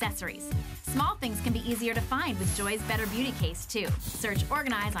and accessories. Small things can be easier to find with Joy's Better Beauty Case, too. Search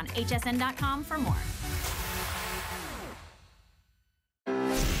Organize on hsn.com for more.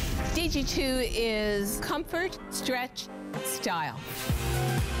 DG2 is comfort, stretch, style.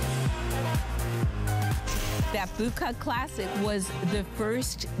 That bootcut classic was the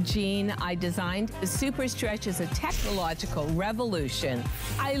first jean I designed. The Super Stretch is a technological revolution.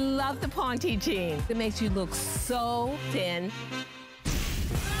 I love the Ponte jean. It makes you look so thin.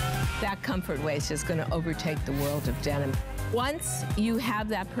 That comfort waist is going to overtake the world of denim. Once you have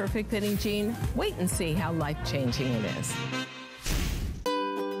that perfect fitting jean, wait and see how life-changing it is.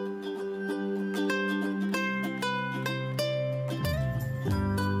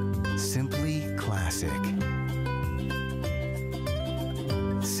 Simply classic.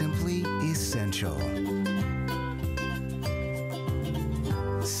 Simply essential.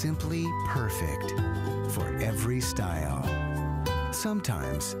 Simply perfect for every style.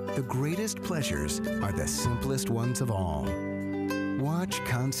 Sometimes the greatest pleasures are the simplest ones of all. Watch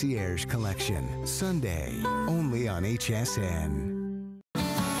Concierge Collection, Sunday, only on HSN.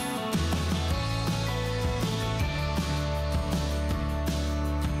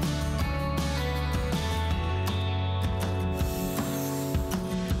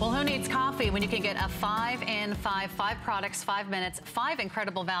 When you can get a 5 in 5 products, 5 minutes, 5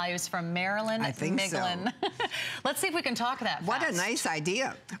 incredible values from Marilyn Miglin. So. Let's see if we can talk that fast. What a nice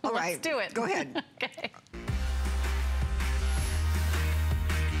idea. All right. Let's do it. Go ahead. Okay.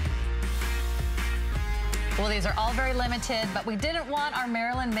 Well, these are all very limited, but we didn't want our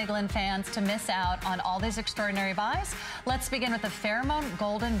Marilyn Miglin fans to miss out on all these extraordinary buys. Let's begin with the Pheromone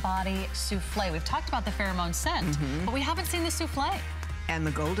Golden Body Souffle. We've talked about the pheromone scent, but we haven't seen the souffle. And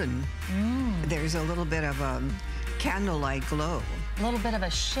the golden, there's a little bit of a candlelight glow. A little bit of a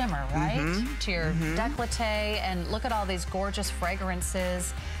shimmer, right? To your décolleté, and look at all these gorgeous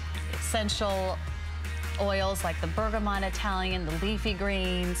fragrances, essential oils like the bergamot Italian, the leafy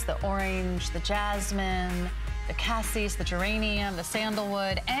greens, the orange, the jasmine, the cassis, the geranium, the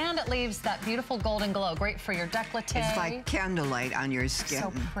sandalwood, and it leaves that beautiful golden glow. Great for your décolleté. It's like candlelight on your skin.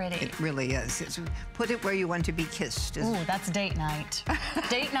 So pretty. It really is. Put it where you want to be kissed. Ooh, that's date night.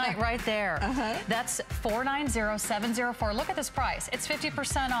 Date night right there. That's $490,704. Look at this price. It's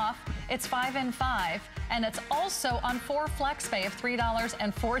 50% off. It's 5 in 5. And it's also on 4 flex pay of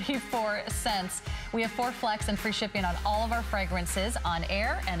 $3.44. We have 4 flex and free shipping on all of our fragrances on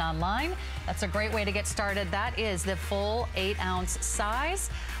air and online. That's a great way to get started. That is the full 8-ounce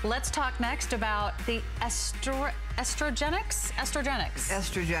size. Let's talk next about the estrogenics,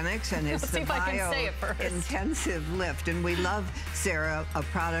 and it's the bio-intensive lift. And we love, Sarah, a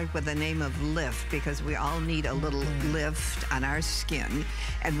product with the name of Lift, because we all need a little lift on our skin.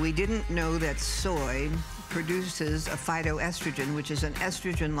 And we didn't know that soy produces a phytoestrogen, which is an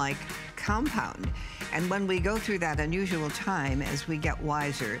estrogen-like compound. And when we go through that unusual time as we get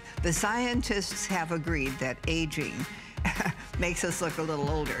wiser, the scientists have agreed that aging makes us look a little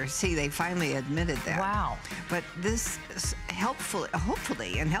older. See, they finally admitted that. Wow. But this hopefully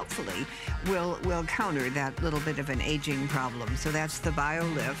will counter that little bit of an aging problem. So that's the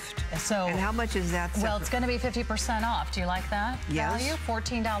BioLift. So, and how much is that? Well, it's going to be 50% off. Do you like that Yes. value?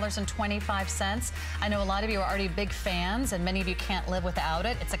 $14.25. I know a lot of you are already big fans, and many of you can't live without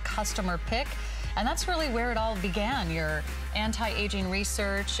it. It's a customer pick. And that's really where it all began, your anti-aging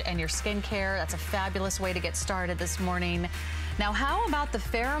research and your skincare. That's a fabulous way to get started this morning. Now, how about the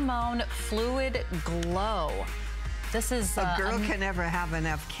Pheromone Fluid Glow? This is... a girl can never have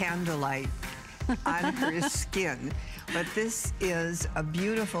enough candlelight on her skin, but this is a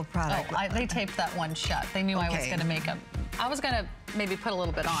beautiful product. Oh, they taped that one shut. They knew I was going to make them. I was going to maybe put a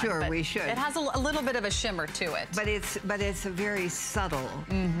little bit on. Sure, we should. It has a little bit of a shimmer to it. But it's a very subtle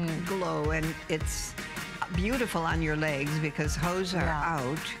glow, and it's beautiful on your legs because hose are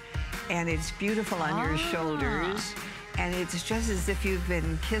out, and it's beautiful on your shoulders, and it's just as if you've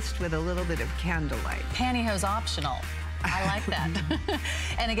been kissed with a little bit of candlelight. Pantyhose optional. I like that.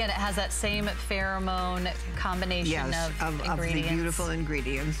 And again, it has that same pheromone combination of ingredients. Of the beautiful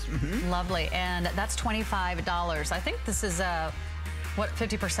ingredients. Lovely. And that's $25. I think this is,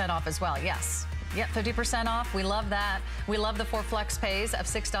 50% off as well. Yes. Yep, 50% off. We love that. We love the 4 flex pays of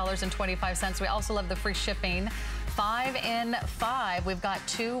 $6.25. We also love the free shipping. 5 in 5. We've got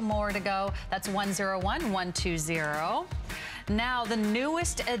 2 more to go. That's 101-120. Now, the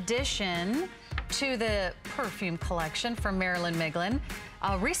newest addition to the perfume collection from Marilyn Miglin.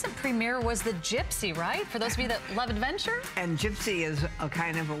 A recent premiere was the Gypsy, right? For those of you that love adventure. And Gypsy is a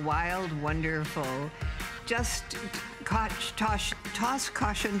kind of a wild, wonderful, just toss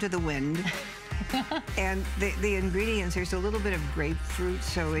caution to the wind. And the ingredients, there's a little bit of grapefruit,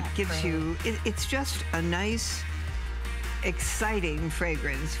 so it gives you, it's just a nice, exciting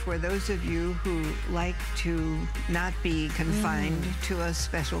fragrance for those of you who like to not be confined to a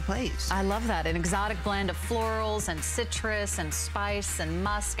special place. I love that. An exotic blend of florals and citrus and spice and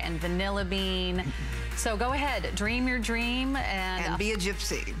musk and vanilla bean. So go ahead, dream your dream and be a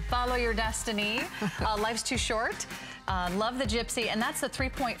gypsy. Follow your destiny. Life's too short. Love the Gypsy, and that's the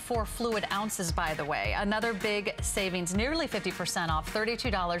 3.4 fluid ounces, by the way. Another big savings, nearly 50% off,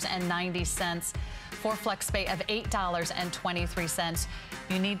 $32.90. 4 flex pay of $8.23.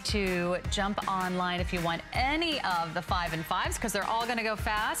 You need to jump online if you want any of the 5 and 5s because they're all going to go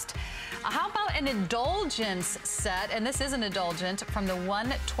fast. How about an indulgence set? And this is an indulgent from the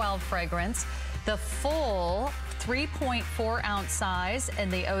 112 fragrance. The full 3.4 ounce size in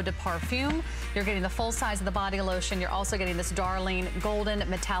the Eau de Parfum. You're getting the full size of the body lotion. You're also getting this darling golden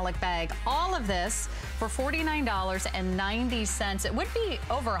metallic bag. All of this for $49.90. It would be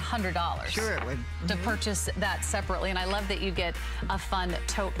over $100. Sure it would. To purchase that separately. And I love that you get a fun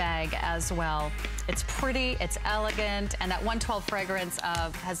tote bag as well. It's pretty, it's elegant, and that 112 fragrance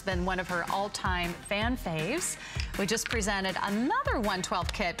has been one of her all-time fan faves. We just presented another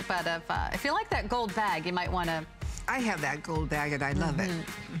 112 kit, but if you like that gold bag, you might want to. I have that gold bag and I love it.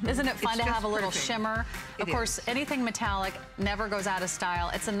 Isn't it fun to have a little shimmer? Of course, anything metallic never goes out of style.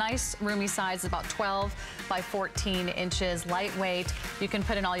 It's a nice roomy size, about 12 by 14 inches, lightweight. You can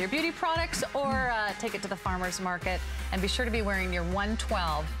put in all your beauty products or take it to the farmer's market, and be sure to be wearing your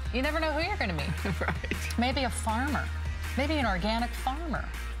 112. You never know who you're going to meet. Right. Maybe a farmer, maybe an organic farmer.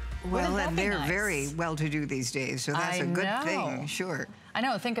 Well, and they're very well-to-do these days, so that's a good thing, sure. I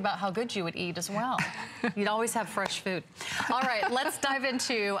know, think about how good you would eat as well. You'd always have fresh food. All right, let's dive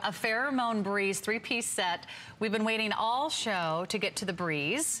into a Pheromone Breeze 3-piece set. We've been waiting all show to get to the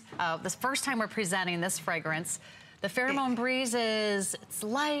Breeze. This first time we're presenting this fragrance. The Pheromone Breeze it's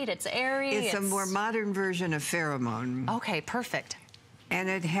light, it's airy. It's a more modern version of Pheromone. Okay, perfect. And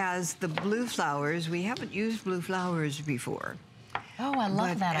it has the blue flowers. We haven't used blue flowers before. Oh, I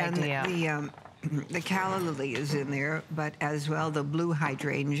love that idea. The calla lily is in there, but as well the blue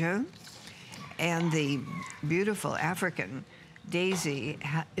hydrangea and the beautiful African daisy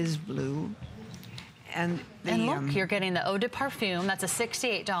is blue. And look, you're getting the Eau de Parfum. That's a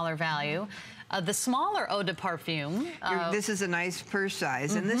 $68 value. The smaller Eau de Parfum. This is a nice purse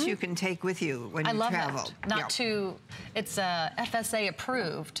size, and this you can take with you when you travel. It's FSA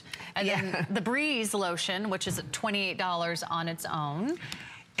approved. And then the Breeze lotion, which is at $28 on its own.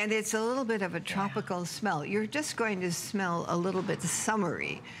 And it's a little bit of a tropical smell. You're just going to smell a little bit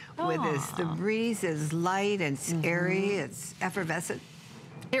summery with this. The Breeze is light, and it's airy, it's effervescent.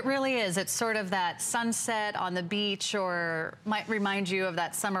 It really is. It's sort of that sunset on the beach, or might remind you of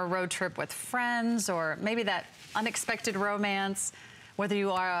that summer road trip with friends, or maybe that unexpected romance. Whether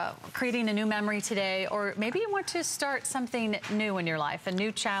you are creating a new memory today, or maybe you want to start something new in your life, a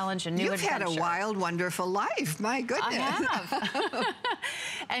new challenge, a new adventure. You've had a wild, wonderful life. My goodness. I have.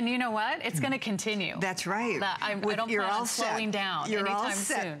 And you know what? It's going to continue. That's right. I don't plan on slowing down You're anytime all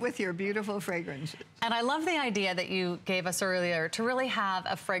set soon. with your beautiful fragrances. And I love the idea that you gave us earlier to really have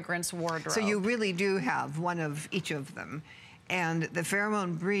a fragrance wardrobe. So you really do have one of each of them. And the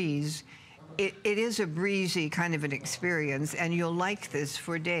Pheromone Breeze, it is a breezy kind of an experience, and you'll like this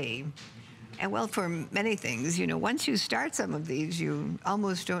for a day. And well, for many things, you know, once you start some of these, you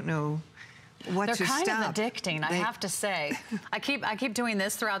almost don't know what to stop. They're kind of addicting, I have to say. I keep doing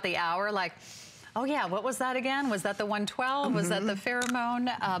this throughout the hour, like, oh yeah, what was that again? Was that the 112? Was that the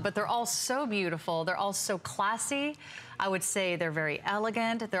pheromone? But they're all so beautiful. They're all so classy. I would say they're very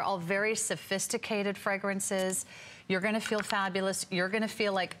elegant. They're all very sophisticated fragrances. You're gonna feel fabulous. You're gonna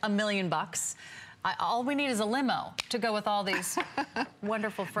feel like $1 million. All we need is a limo to go with all these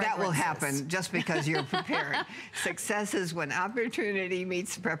wonderful fragrances. That will happen just because you're prepared. Success is when opportunity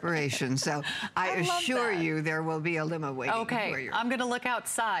meets preparation. So I assure you there will be a limo waiting for you. I'm gonna look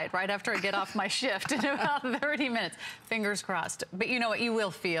outside right after I get off my shift in about 30 minutes. Fingers crossed. But you know what? You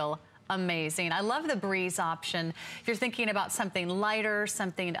will feel amazing. I love the Breeze option. If you're thinking about something lighter,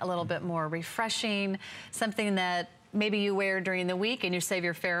 something a little bit more refreshing, something that maybe you wear during the week and you save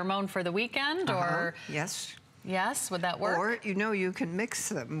your pheromone for the weekend, or... Yes. Yes, would that work? Or, you know, you can mix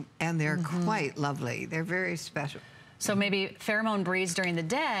them, and they're quite lovely. They're very special. So maybe Pheromone Breeze during the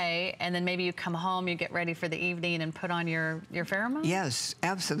day, and then maybe you come home, you get ready for the evening and put on your pheromone? Yes,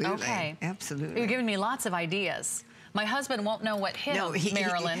 absolutely. Okay. Absolutely. You're giving me lots of ideas. My husband won't know what hit him,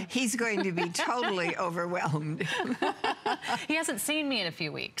 Marilyn. He's going to be totally overwhelmed. He hasn't seen me in a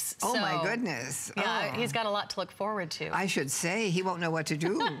few weeks. Oh, so, my goodness. Yeah, he's got a lot to look forward to. I should say, he won't know what to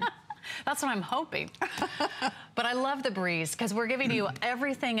do. That's what I'm hoping. But I love the Breeze because we're giving you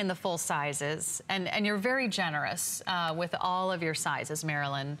everything in the full sizes, and you're very generous with all of your sizes,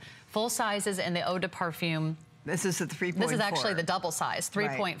 Marilyn. Full sizes in the Eau de Parfum. This is the 3.4. This is actually the double size,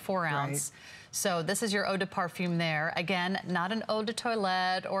 3.4 ounce. Right. So this is your Eau de Parfum there. Again, not an Eau de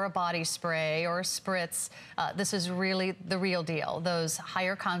Toilette or a body spray or a spritz. This is really the real deal. Those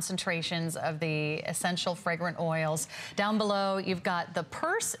higher concentrations of the essential fragrant oils. Down below, you've got the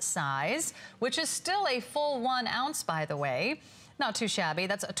purse size, which is still a full 1 ounce, by the way. Not too shabby.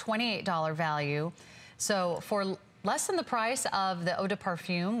 That's a $28 value. So for less than the price of the Eau de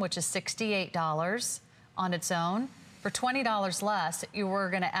Parfum, which is $68 on its own, for $20 less, you were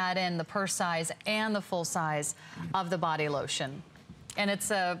going to add in the purse size and the full size of the body lotion. And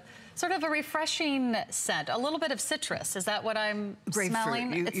it's a sort of a refreshing scent, a little bit of citrus. Is that what I'm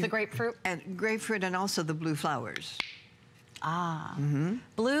smelling? It's the grapefruit? And grapefruit, and also the blue flowers. Ah,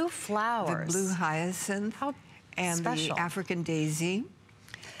 blue flowers. The blue hyacinth. How and special. The African daisy.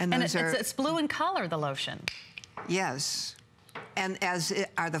 And And those it's blue in color, the lotion. Yes. And as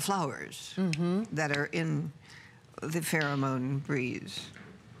are the flowers that are in the Pheromone Breeze.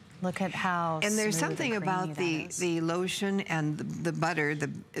 Look at how And there's smooth something and about creamy the lotion and the butter,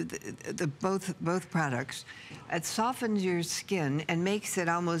 both products. It softens your skin and makes it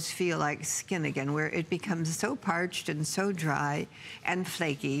almost feel like skin again, where it becomes so parched and so dry and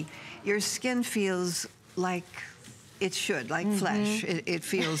flaky. Your skin feels like it should, like flesh. It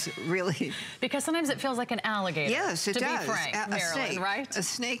feels really... Because sometimes it feels like an alligator. Yes, it does. To be frank, Marilyn, snake, right? A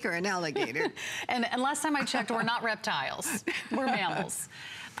snake or an alligator. and last time I checked, we're not reptiles. We're mammals.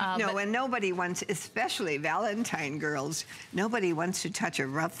 No, and nobody wants, especially Valentine girls, nobody wants to touch a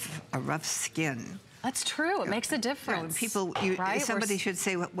rough skin. That's true. It makes a difference. People, right? Somebody should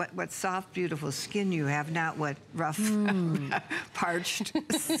say what soft, beautiful skin you have, not what rough, parched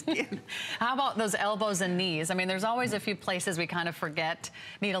skin. How about those elbows and knees? I mean, there's always a few places we kind of forget,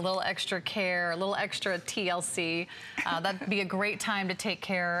 need a little extra care, a little extra TLC. That'd be a great time to take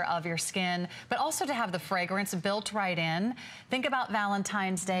care of your skin, but also to have the fragrance built right in. Think about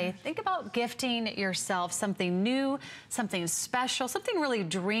Valentine's Day. Think about gifting yourself something new, something special, something really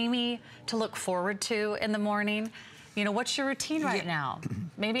dreamy to look forward to in the morning. You know, what's your routine right now?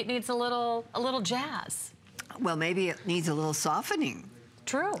 Maybe it needs a little jazz. Well, maybe it needs a little softening.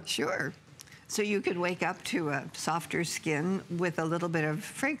 True. Sure. So you could wake up to a softer skin with a little bit of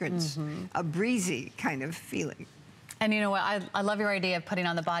fragrance, a breezy kind of feeling. And you know what, I love your idea of putting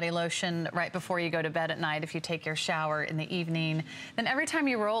on the body lotion right before you go to bed at night if you take your shower in the evening. Then every time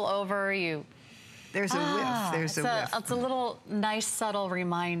you roll over, there's a whiff. There's a whiff. It's a little nice, subtle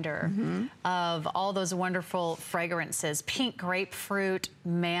reminder of all those wonderful fragrances. Pink grapefruit,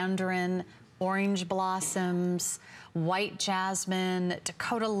 mandarin, orange blossoms, white jasmine,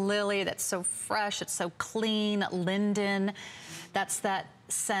 Dakota lily that's so fresh, it's so clean, linden. That's that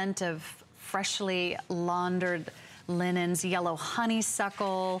scent of freshly laundered linens, yellow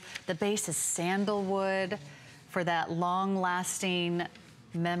honeysuckle. The base is sandalwood for that long-lasting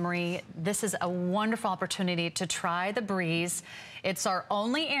memory. This is a wonderful opportunity to try the Breeze. It's our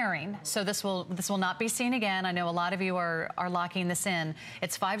only airing, so this will not be seen again. I know a lot of you are locking this in.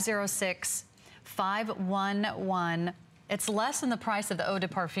 It's 506-511. It's less than the price of the Eau de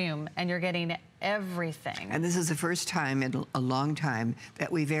Parfum, and you're getting everything. And this is the first time in a long time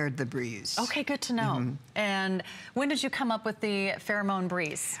that we've aired the Breeze. Okay, good to know. And when did you come up with the Pheromone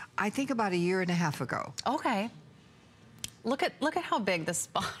Breeze? I think about 1.5 years ago. Okay. Look at how big this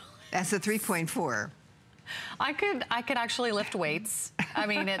bottle is. That's a 3.4. I could actually lift weights. I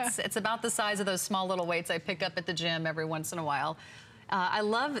mean, it's about the size of those small little weights I pick up at the gym every once in a while. I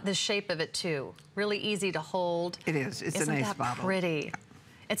love the shape of it too. Really easy to hold. It is. It's a nice bottle. Isn't that pretty?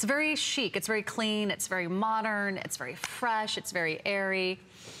 It's very chic. It's very clean. It's very modern. It's very fresh. It's very airy.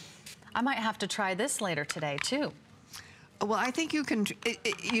 I might have to try this later today too. Well, I think you can.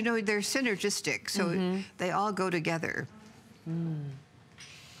 You know, they're synergistic, so they all go together.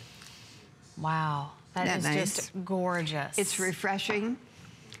 Wow, that is nice? Just gorgeous. It's refreshing.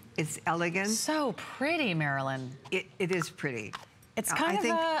 It's elegant. So pretty, Marilyn. It is pretty. It's kind of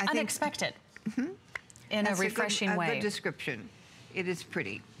unexpected in a refreshing way. A good description. It is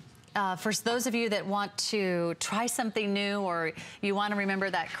pretty. For those of you that want to try something new, or you want to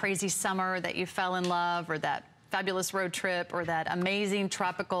remember that crazy summer that you fell in love, or that fabulous road trip, or that amazing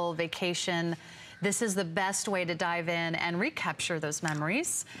tropical vacation, this is the best way to dive in and recapture those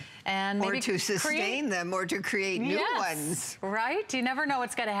memories. And maybe or to sustain them, or to create new ones. Right? You never know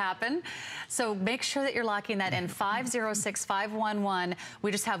what's going to happen. So make sure that you're locking that in. 506-511.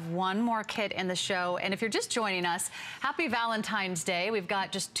 We just have one more kit in the show. And if you're just joining us, happy Valentine's Day. We've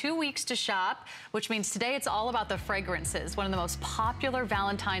got just 2 weeks to shop, which means today it's all about the fragrances. One of the most popular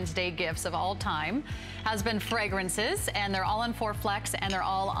Valentine's Day gifts of all time has been fragrances, and they're all on 4 Flex, and they're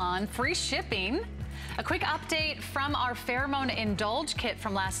all on free shipping. A quick update from our Pheromone Indulge kit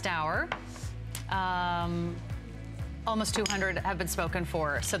from last hour. Almost 200 have been spoken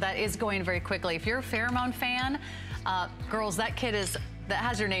for, so that is going very quickly. If you're a Pheromone fan, girls, that kit that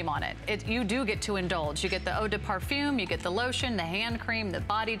has your name on it. You do get to indulge. You get the Eau de Parfum, you get the lotion, the hand cream, the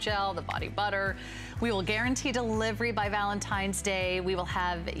body gel, the body butter. We will guarantee delivery by Valentine's Day. We will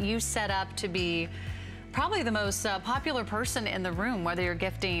have you set up to be probably the most popular person in the room, whether you're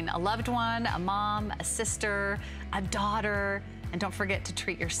gifting a loved one, a mom, a sister, a daughter, and don't forget to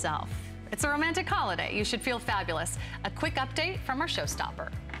treat yourself. It's a romantic holiday. You should feel fabulous. A quick update from our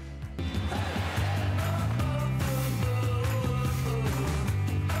showstopper.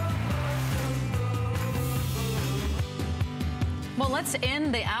 Well, let's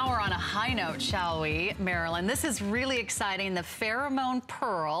end the hour on a high note, shall we, Marilyn? This is really exciting. The Pheromone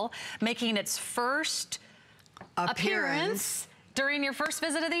Pearl making its first appearance during your first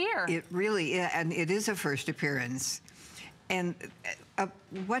visit of the year. It really is, and it is a first appearance. And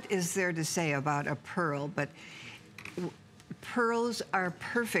what is there to say about a pearl? But pearls are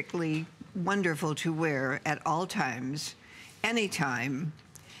perfectly wonderful to wear at all times, anytime.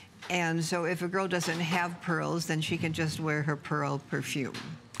 And so if a girl doesn't have pearls, then she can just wear her pearl perfume.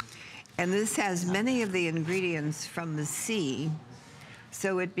 And this has many of the ingredients from the sea,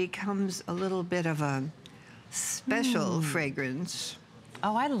 so it becomes a little bit of a special fragrance.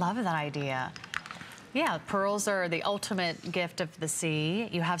 Oh, I love that idea. Yeah, pearls are the ultimate gift of the sea.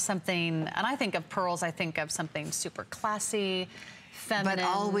 You have something, and I think of pearls, I think of something super classy, feminine. But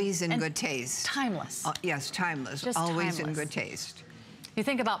always in good taste. Timeless. Yes, timeless. Just always timeless. In good taste. You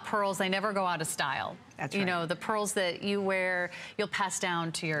think about pearls, they never go out of style. That's You right. know, the pearls that you wear, you'll pass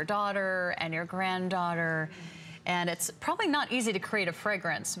down to your daughter and your granddaughter. And it's probably not easy to create a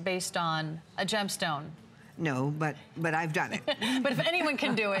fragrance based on a gemstone. No, but I've done it. But if anyone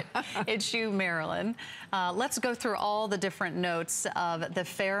can do it, it's you, Marilyn. Let's go through all the different notes of the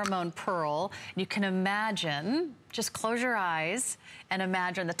Pheromone Pearl. You can imagine, just close your eyes and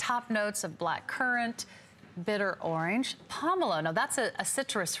imagine the top notes of black currant, bitter orange, pomelo. Now that's a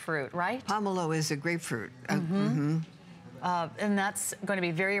citrus fruit, right? Pomelo is a grapefruit. And that's going to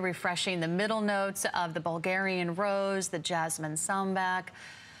be very refreshing. The middle notes of the Bulgarian rose, the jasmine sambac,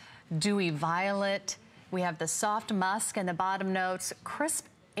 dewy violet. We have the soft musk and the bottom notes, crisp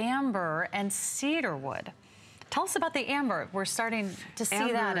amber and cedarwood. Tell us about the amber. We're starting to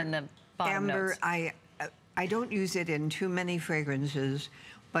see that in the bottom notes. Amber, I don't use it in too many fragrances,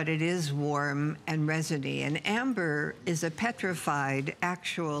 but it is warm and resiny. And amber is a petrified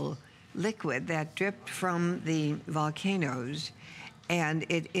actual liquid that dripped from the volcanoes, and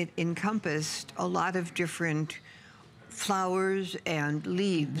it encompassed a lot of different flowers and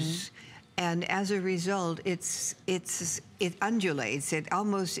leaves. And as a result, it undulates.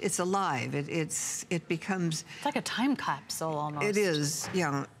 It's alive. It becomes. It's like a time capsule almost. It is,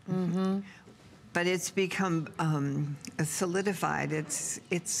 yeah. But it's become solidified.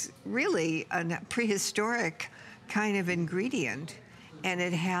 It's really a prehistoric kind of ingredient, and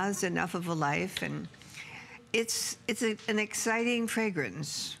it has enough of a life, and it's an exciting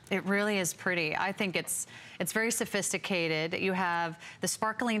fragrance. It really is pretty. I think it's very sophisticated. You have the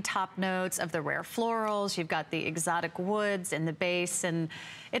sparkling top notes of the rare florals. You've got the exotic woods in the base, and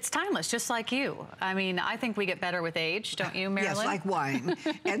it's timeless, just like you. I mean, I think we get better with age, don't you, Marilyn? Yes, like wine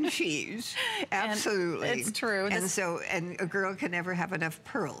and cheese. Absolutely. And it's true. And a girl can never have enough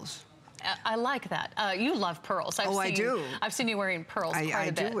pearls. I like that. You love pearls. I do. I've seen you wearing pearls quite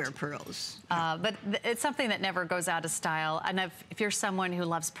a bit. I do wear pearls. But it's something that never goes out of style. And if you're someone who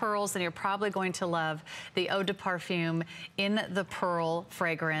loves pearls, then you're probably going to love the Eau de Parfum in the Pearl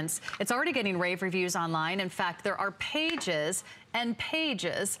fragrance. It's already getting rave reviews online. In fact, there are pages and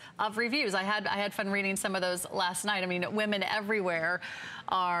pages of reviews. I had fun reading some of those last night. I mean, women everywhere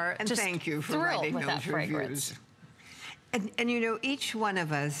are just thank you for thrilled writing with those that fragrance. reviews. And you know, each one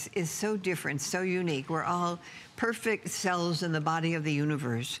of us is so different, so unique. We're all perfect cells in the body of the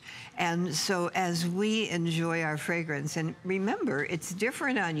universe. And so as we enjoy our fragrance, and remember, it's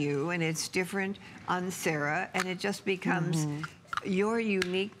different on you and it's different on Sarah, and it just becomes your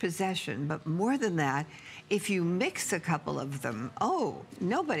unique possession. But more than that, if you mix a couple of them,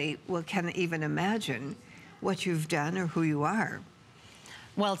 nobody can even imagine what you've done or who you are.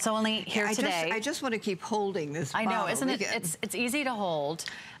 Well, it's only here today. I just want to keep holding this I know, bottle. isn't it? It's easy to hold.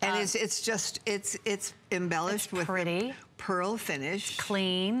 And it's embellished with the pearl finish.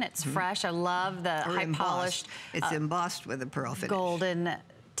 Clean, it's fresh. I love the high polished. It's embossed with a pearl finish. Golden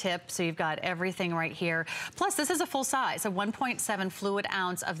tip, so you've got everything right here. Plus, this is a full size, a 1.7 fluid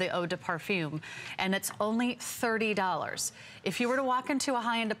ounce of the Eau de Parfum, and it's only $30. If you were to walk into a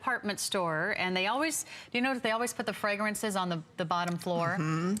high-end department store, and they always, do you notice they always put the fragrances on the bottom floor?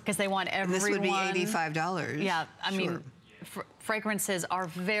 Because they want everyone. And this would be $85. Yeah, I mean, fragrances are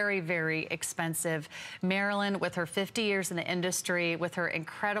very, very expensive. Marilyn, with her 50 years in the industry, with her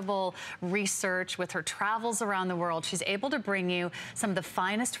incredible research, with her travels around the world, she's able to bring you some of the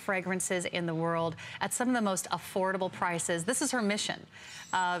finest fragrances in the world at some of the most affordable prices. This is her mission.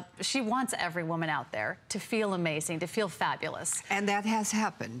 She wants every woman out there to feel amazing, to feel fabulous. And that has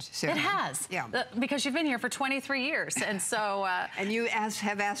happened, Sarah. It has. Yeah. Because you've been here for 23 years, and so... and you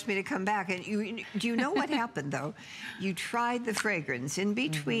have asked me to come back, and do you know what happened, though? You tried the fragrance. In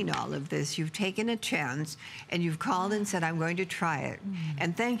between all of this, you've taken a chance, and you've called and said, I'm going to try it.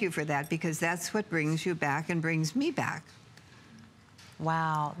 And thank you for that, because that's what brings you back and brings me back.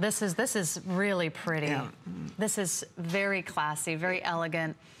 Wow, this is really pretty. Yeah. This is very classy, very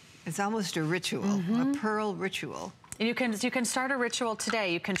elegant. It's almost a ritual, a pearl ritual. And you can start a ritual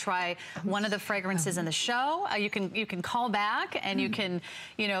today. You can try one of the fragrances in the show. You can call back and you can,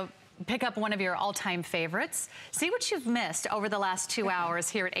 pick up one of your all-time favorites. See what you've missed over the last 2 hours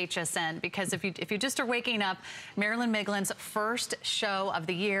here at HSN, because if you just are waking up, Marilyn Miglin's first show of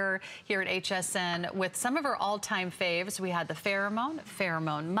the year here at HSN with some of her all-time faves. We had the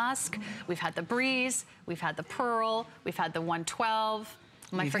Pheromone Musk, we've had the Breeze, we've had the Pearl, we've had the 112.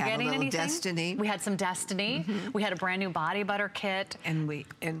 Am I forgetting anything? Destiny. We had some Destiny. We had a brand new body butter kit.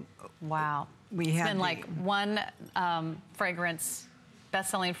 Wow. It's been like one fragrance,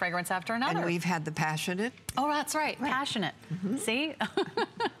 best-selling fragrance after another. And we've had the Passionate. Oh, that's right. Passionate. See?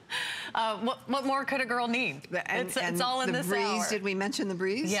 What more could a girl need? It's all in this hour. The Breeze, did we mention the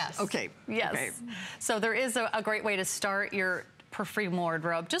Breeze? Yes. Okay. Yes. Okay. So there is a great way to start your perfume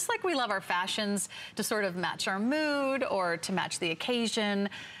wardrobe, just like we love our fashions to sort of match our mood or to match the occasion.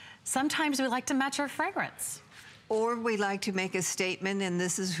 Sometimes we like to match our fragrance. Or we like to make a statement, and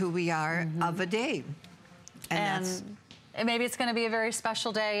this is who we are of a day. And maybe it's going to be a very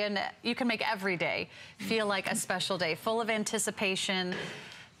special day, and you can make every day feel like a special day, full of anticipation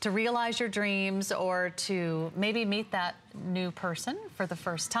to realize your dreams, or to maybe meet that new person for the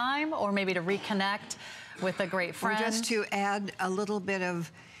first time, or maybe to reconnect with a great friend. Or just to add a little bit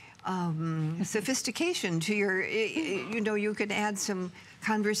of sophistication to your, you can add some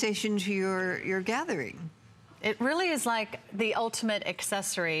conversation to your gathering. It really is like the ultimate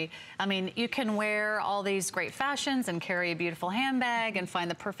accessory. I mean, you can wear all these great fashions and carry a beautiful handbag and find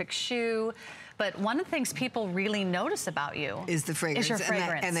the perfect shoe, but one of the things people really notice about you is the fragrance. Is your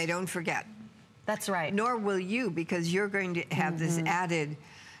fragrance. And they don't forget. That's right. Nor will you, because you're going to have this added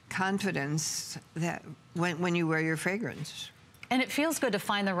confidence that when you wear your fragrance. And it feels good to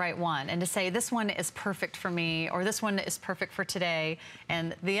find the right one and to say, this one is perfect for me, or this one is perfect for today.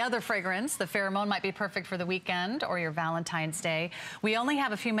 And the other fragrance, the pheromone, might be perfect for the weekend or your Valentine's Day. We only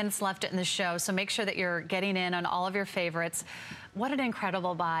have a few minutes left in the show, so make sure that you're getting in on all of your favorites. What an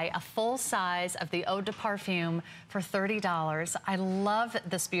incredible buy. A full size of the Eau de Parfum for $30. I love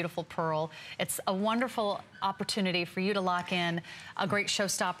this beautiful pearl. It's a wonderful opportunity for you to lock in a great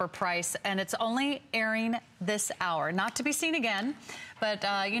showstopper price, and it's only airing this hour. Not to be seen again, but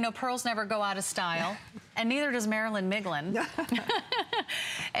you know, pearls never go out of style, and neither does Marilyn Miglin.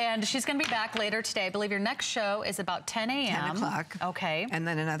 And she's going to be back later today. I believe your next show is about 10 a.m. 10 o'clock. Okay. And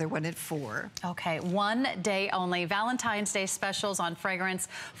then another one at 4. Okay, one day only. Valentine's Day specials on fragrance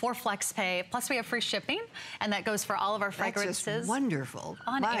for FlexPay. Plus, we have free shipping, and that goes for all of our fragrances. That's just wonderful.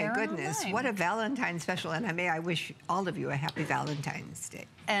 On My air goodness, online. what a Valentine's special. And I wish all of you a happy Valentine's Day.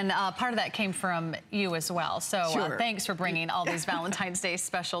 And part of that came from you as well. So Sure. thanks for bringing all these Valentine's Day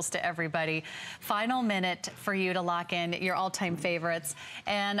specials to everybody. Final minute for you to lock in your all-time favorites.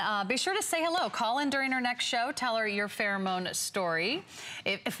 And be sure to say hello. Call in during our next show. Tell her your pheromone story.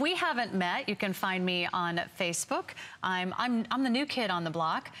 If we haven't met, you can find me on Facebook. I'm the new kid on the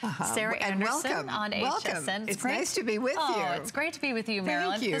block. Sarah And Anderson welcome. on Welcome. HSN. It's nice to be with you. Oh, it's great to be with you,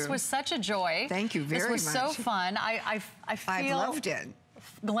 Marilyn. Thank you. This was such a joy. Thank you very much. This was so fun. I feel I've loved it.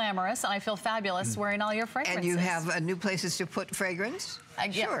 glamorous, and I feel fabulous wearing all your fragrances. And you have new places to put fragrance?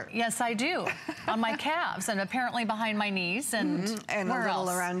 Sure. Yes, I do. On my calves and apparently behind my knees and And where a little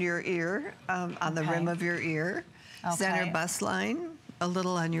else? around your ear, on the rim of your ear, center Okay. bust line, a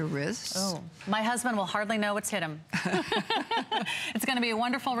little on your wrist. Oh, my husband will hardly know what's hit him. It's going to be a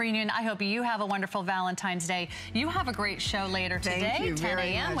wonderful reunion. I hope you have a wonderful Valentine's Day. You have a great show later today, Thank you 10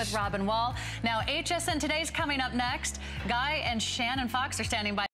 very a.m. much. with Robin Wall. Now, HSN Today's coming up next. Guy and Shannon Fox are standing by.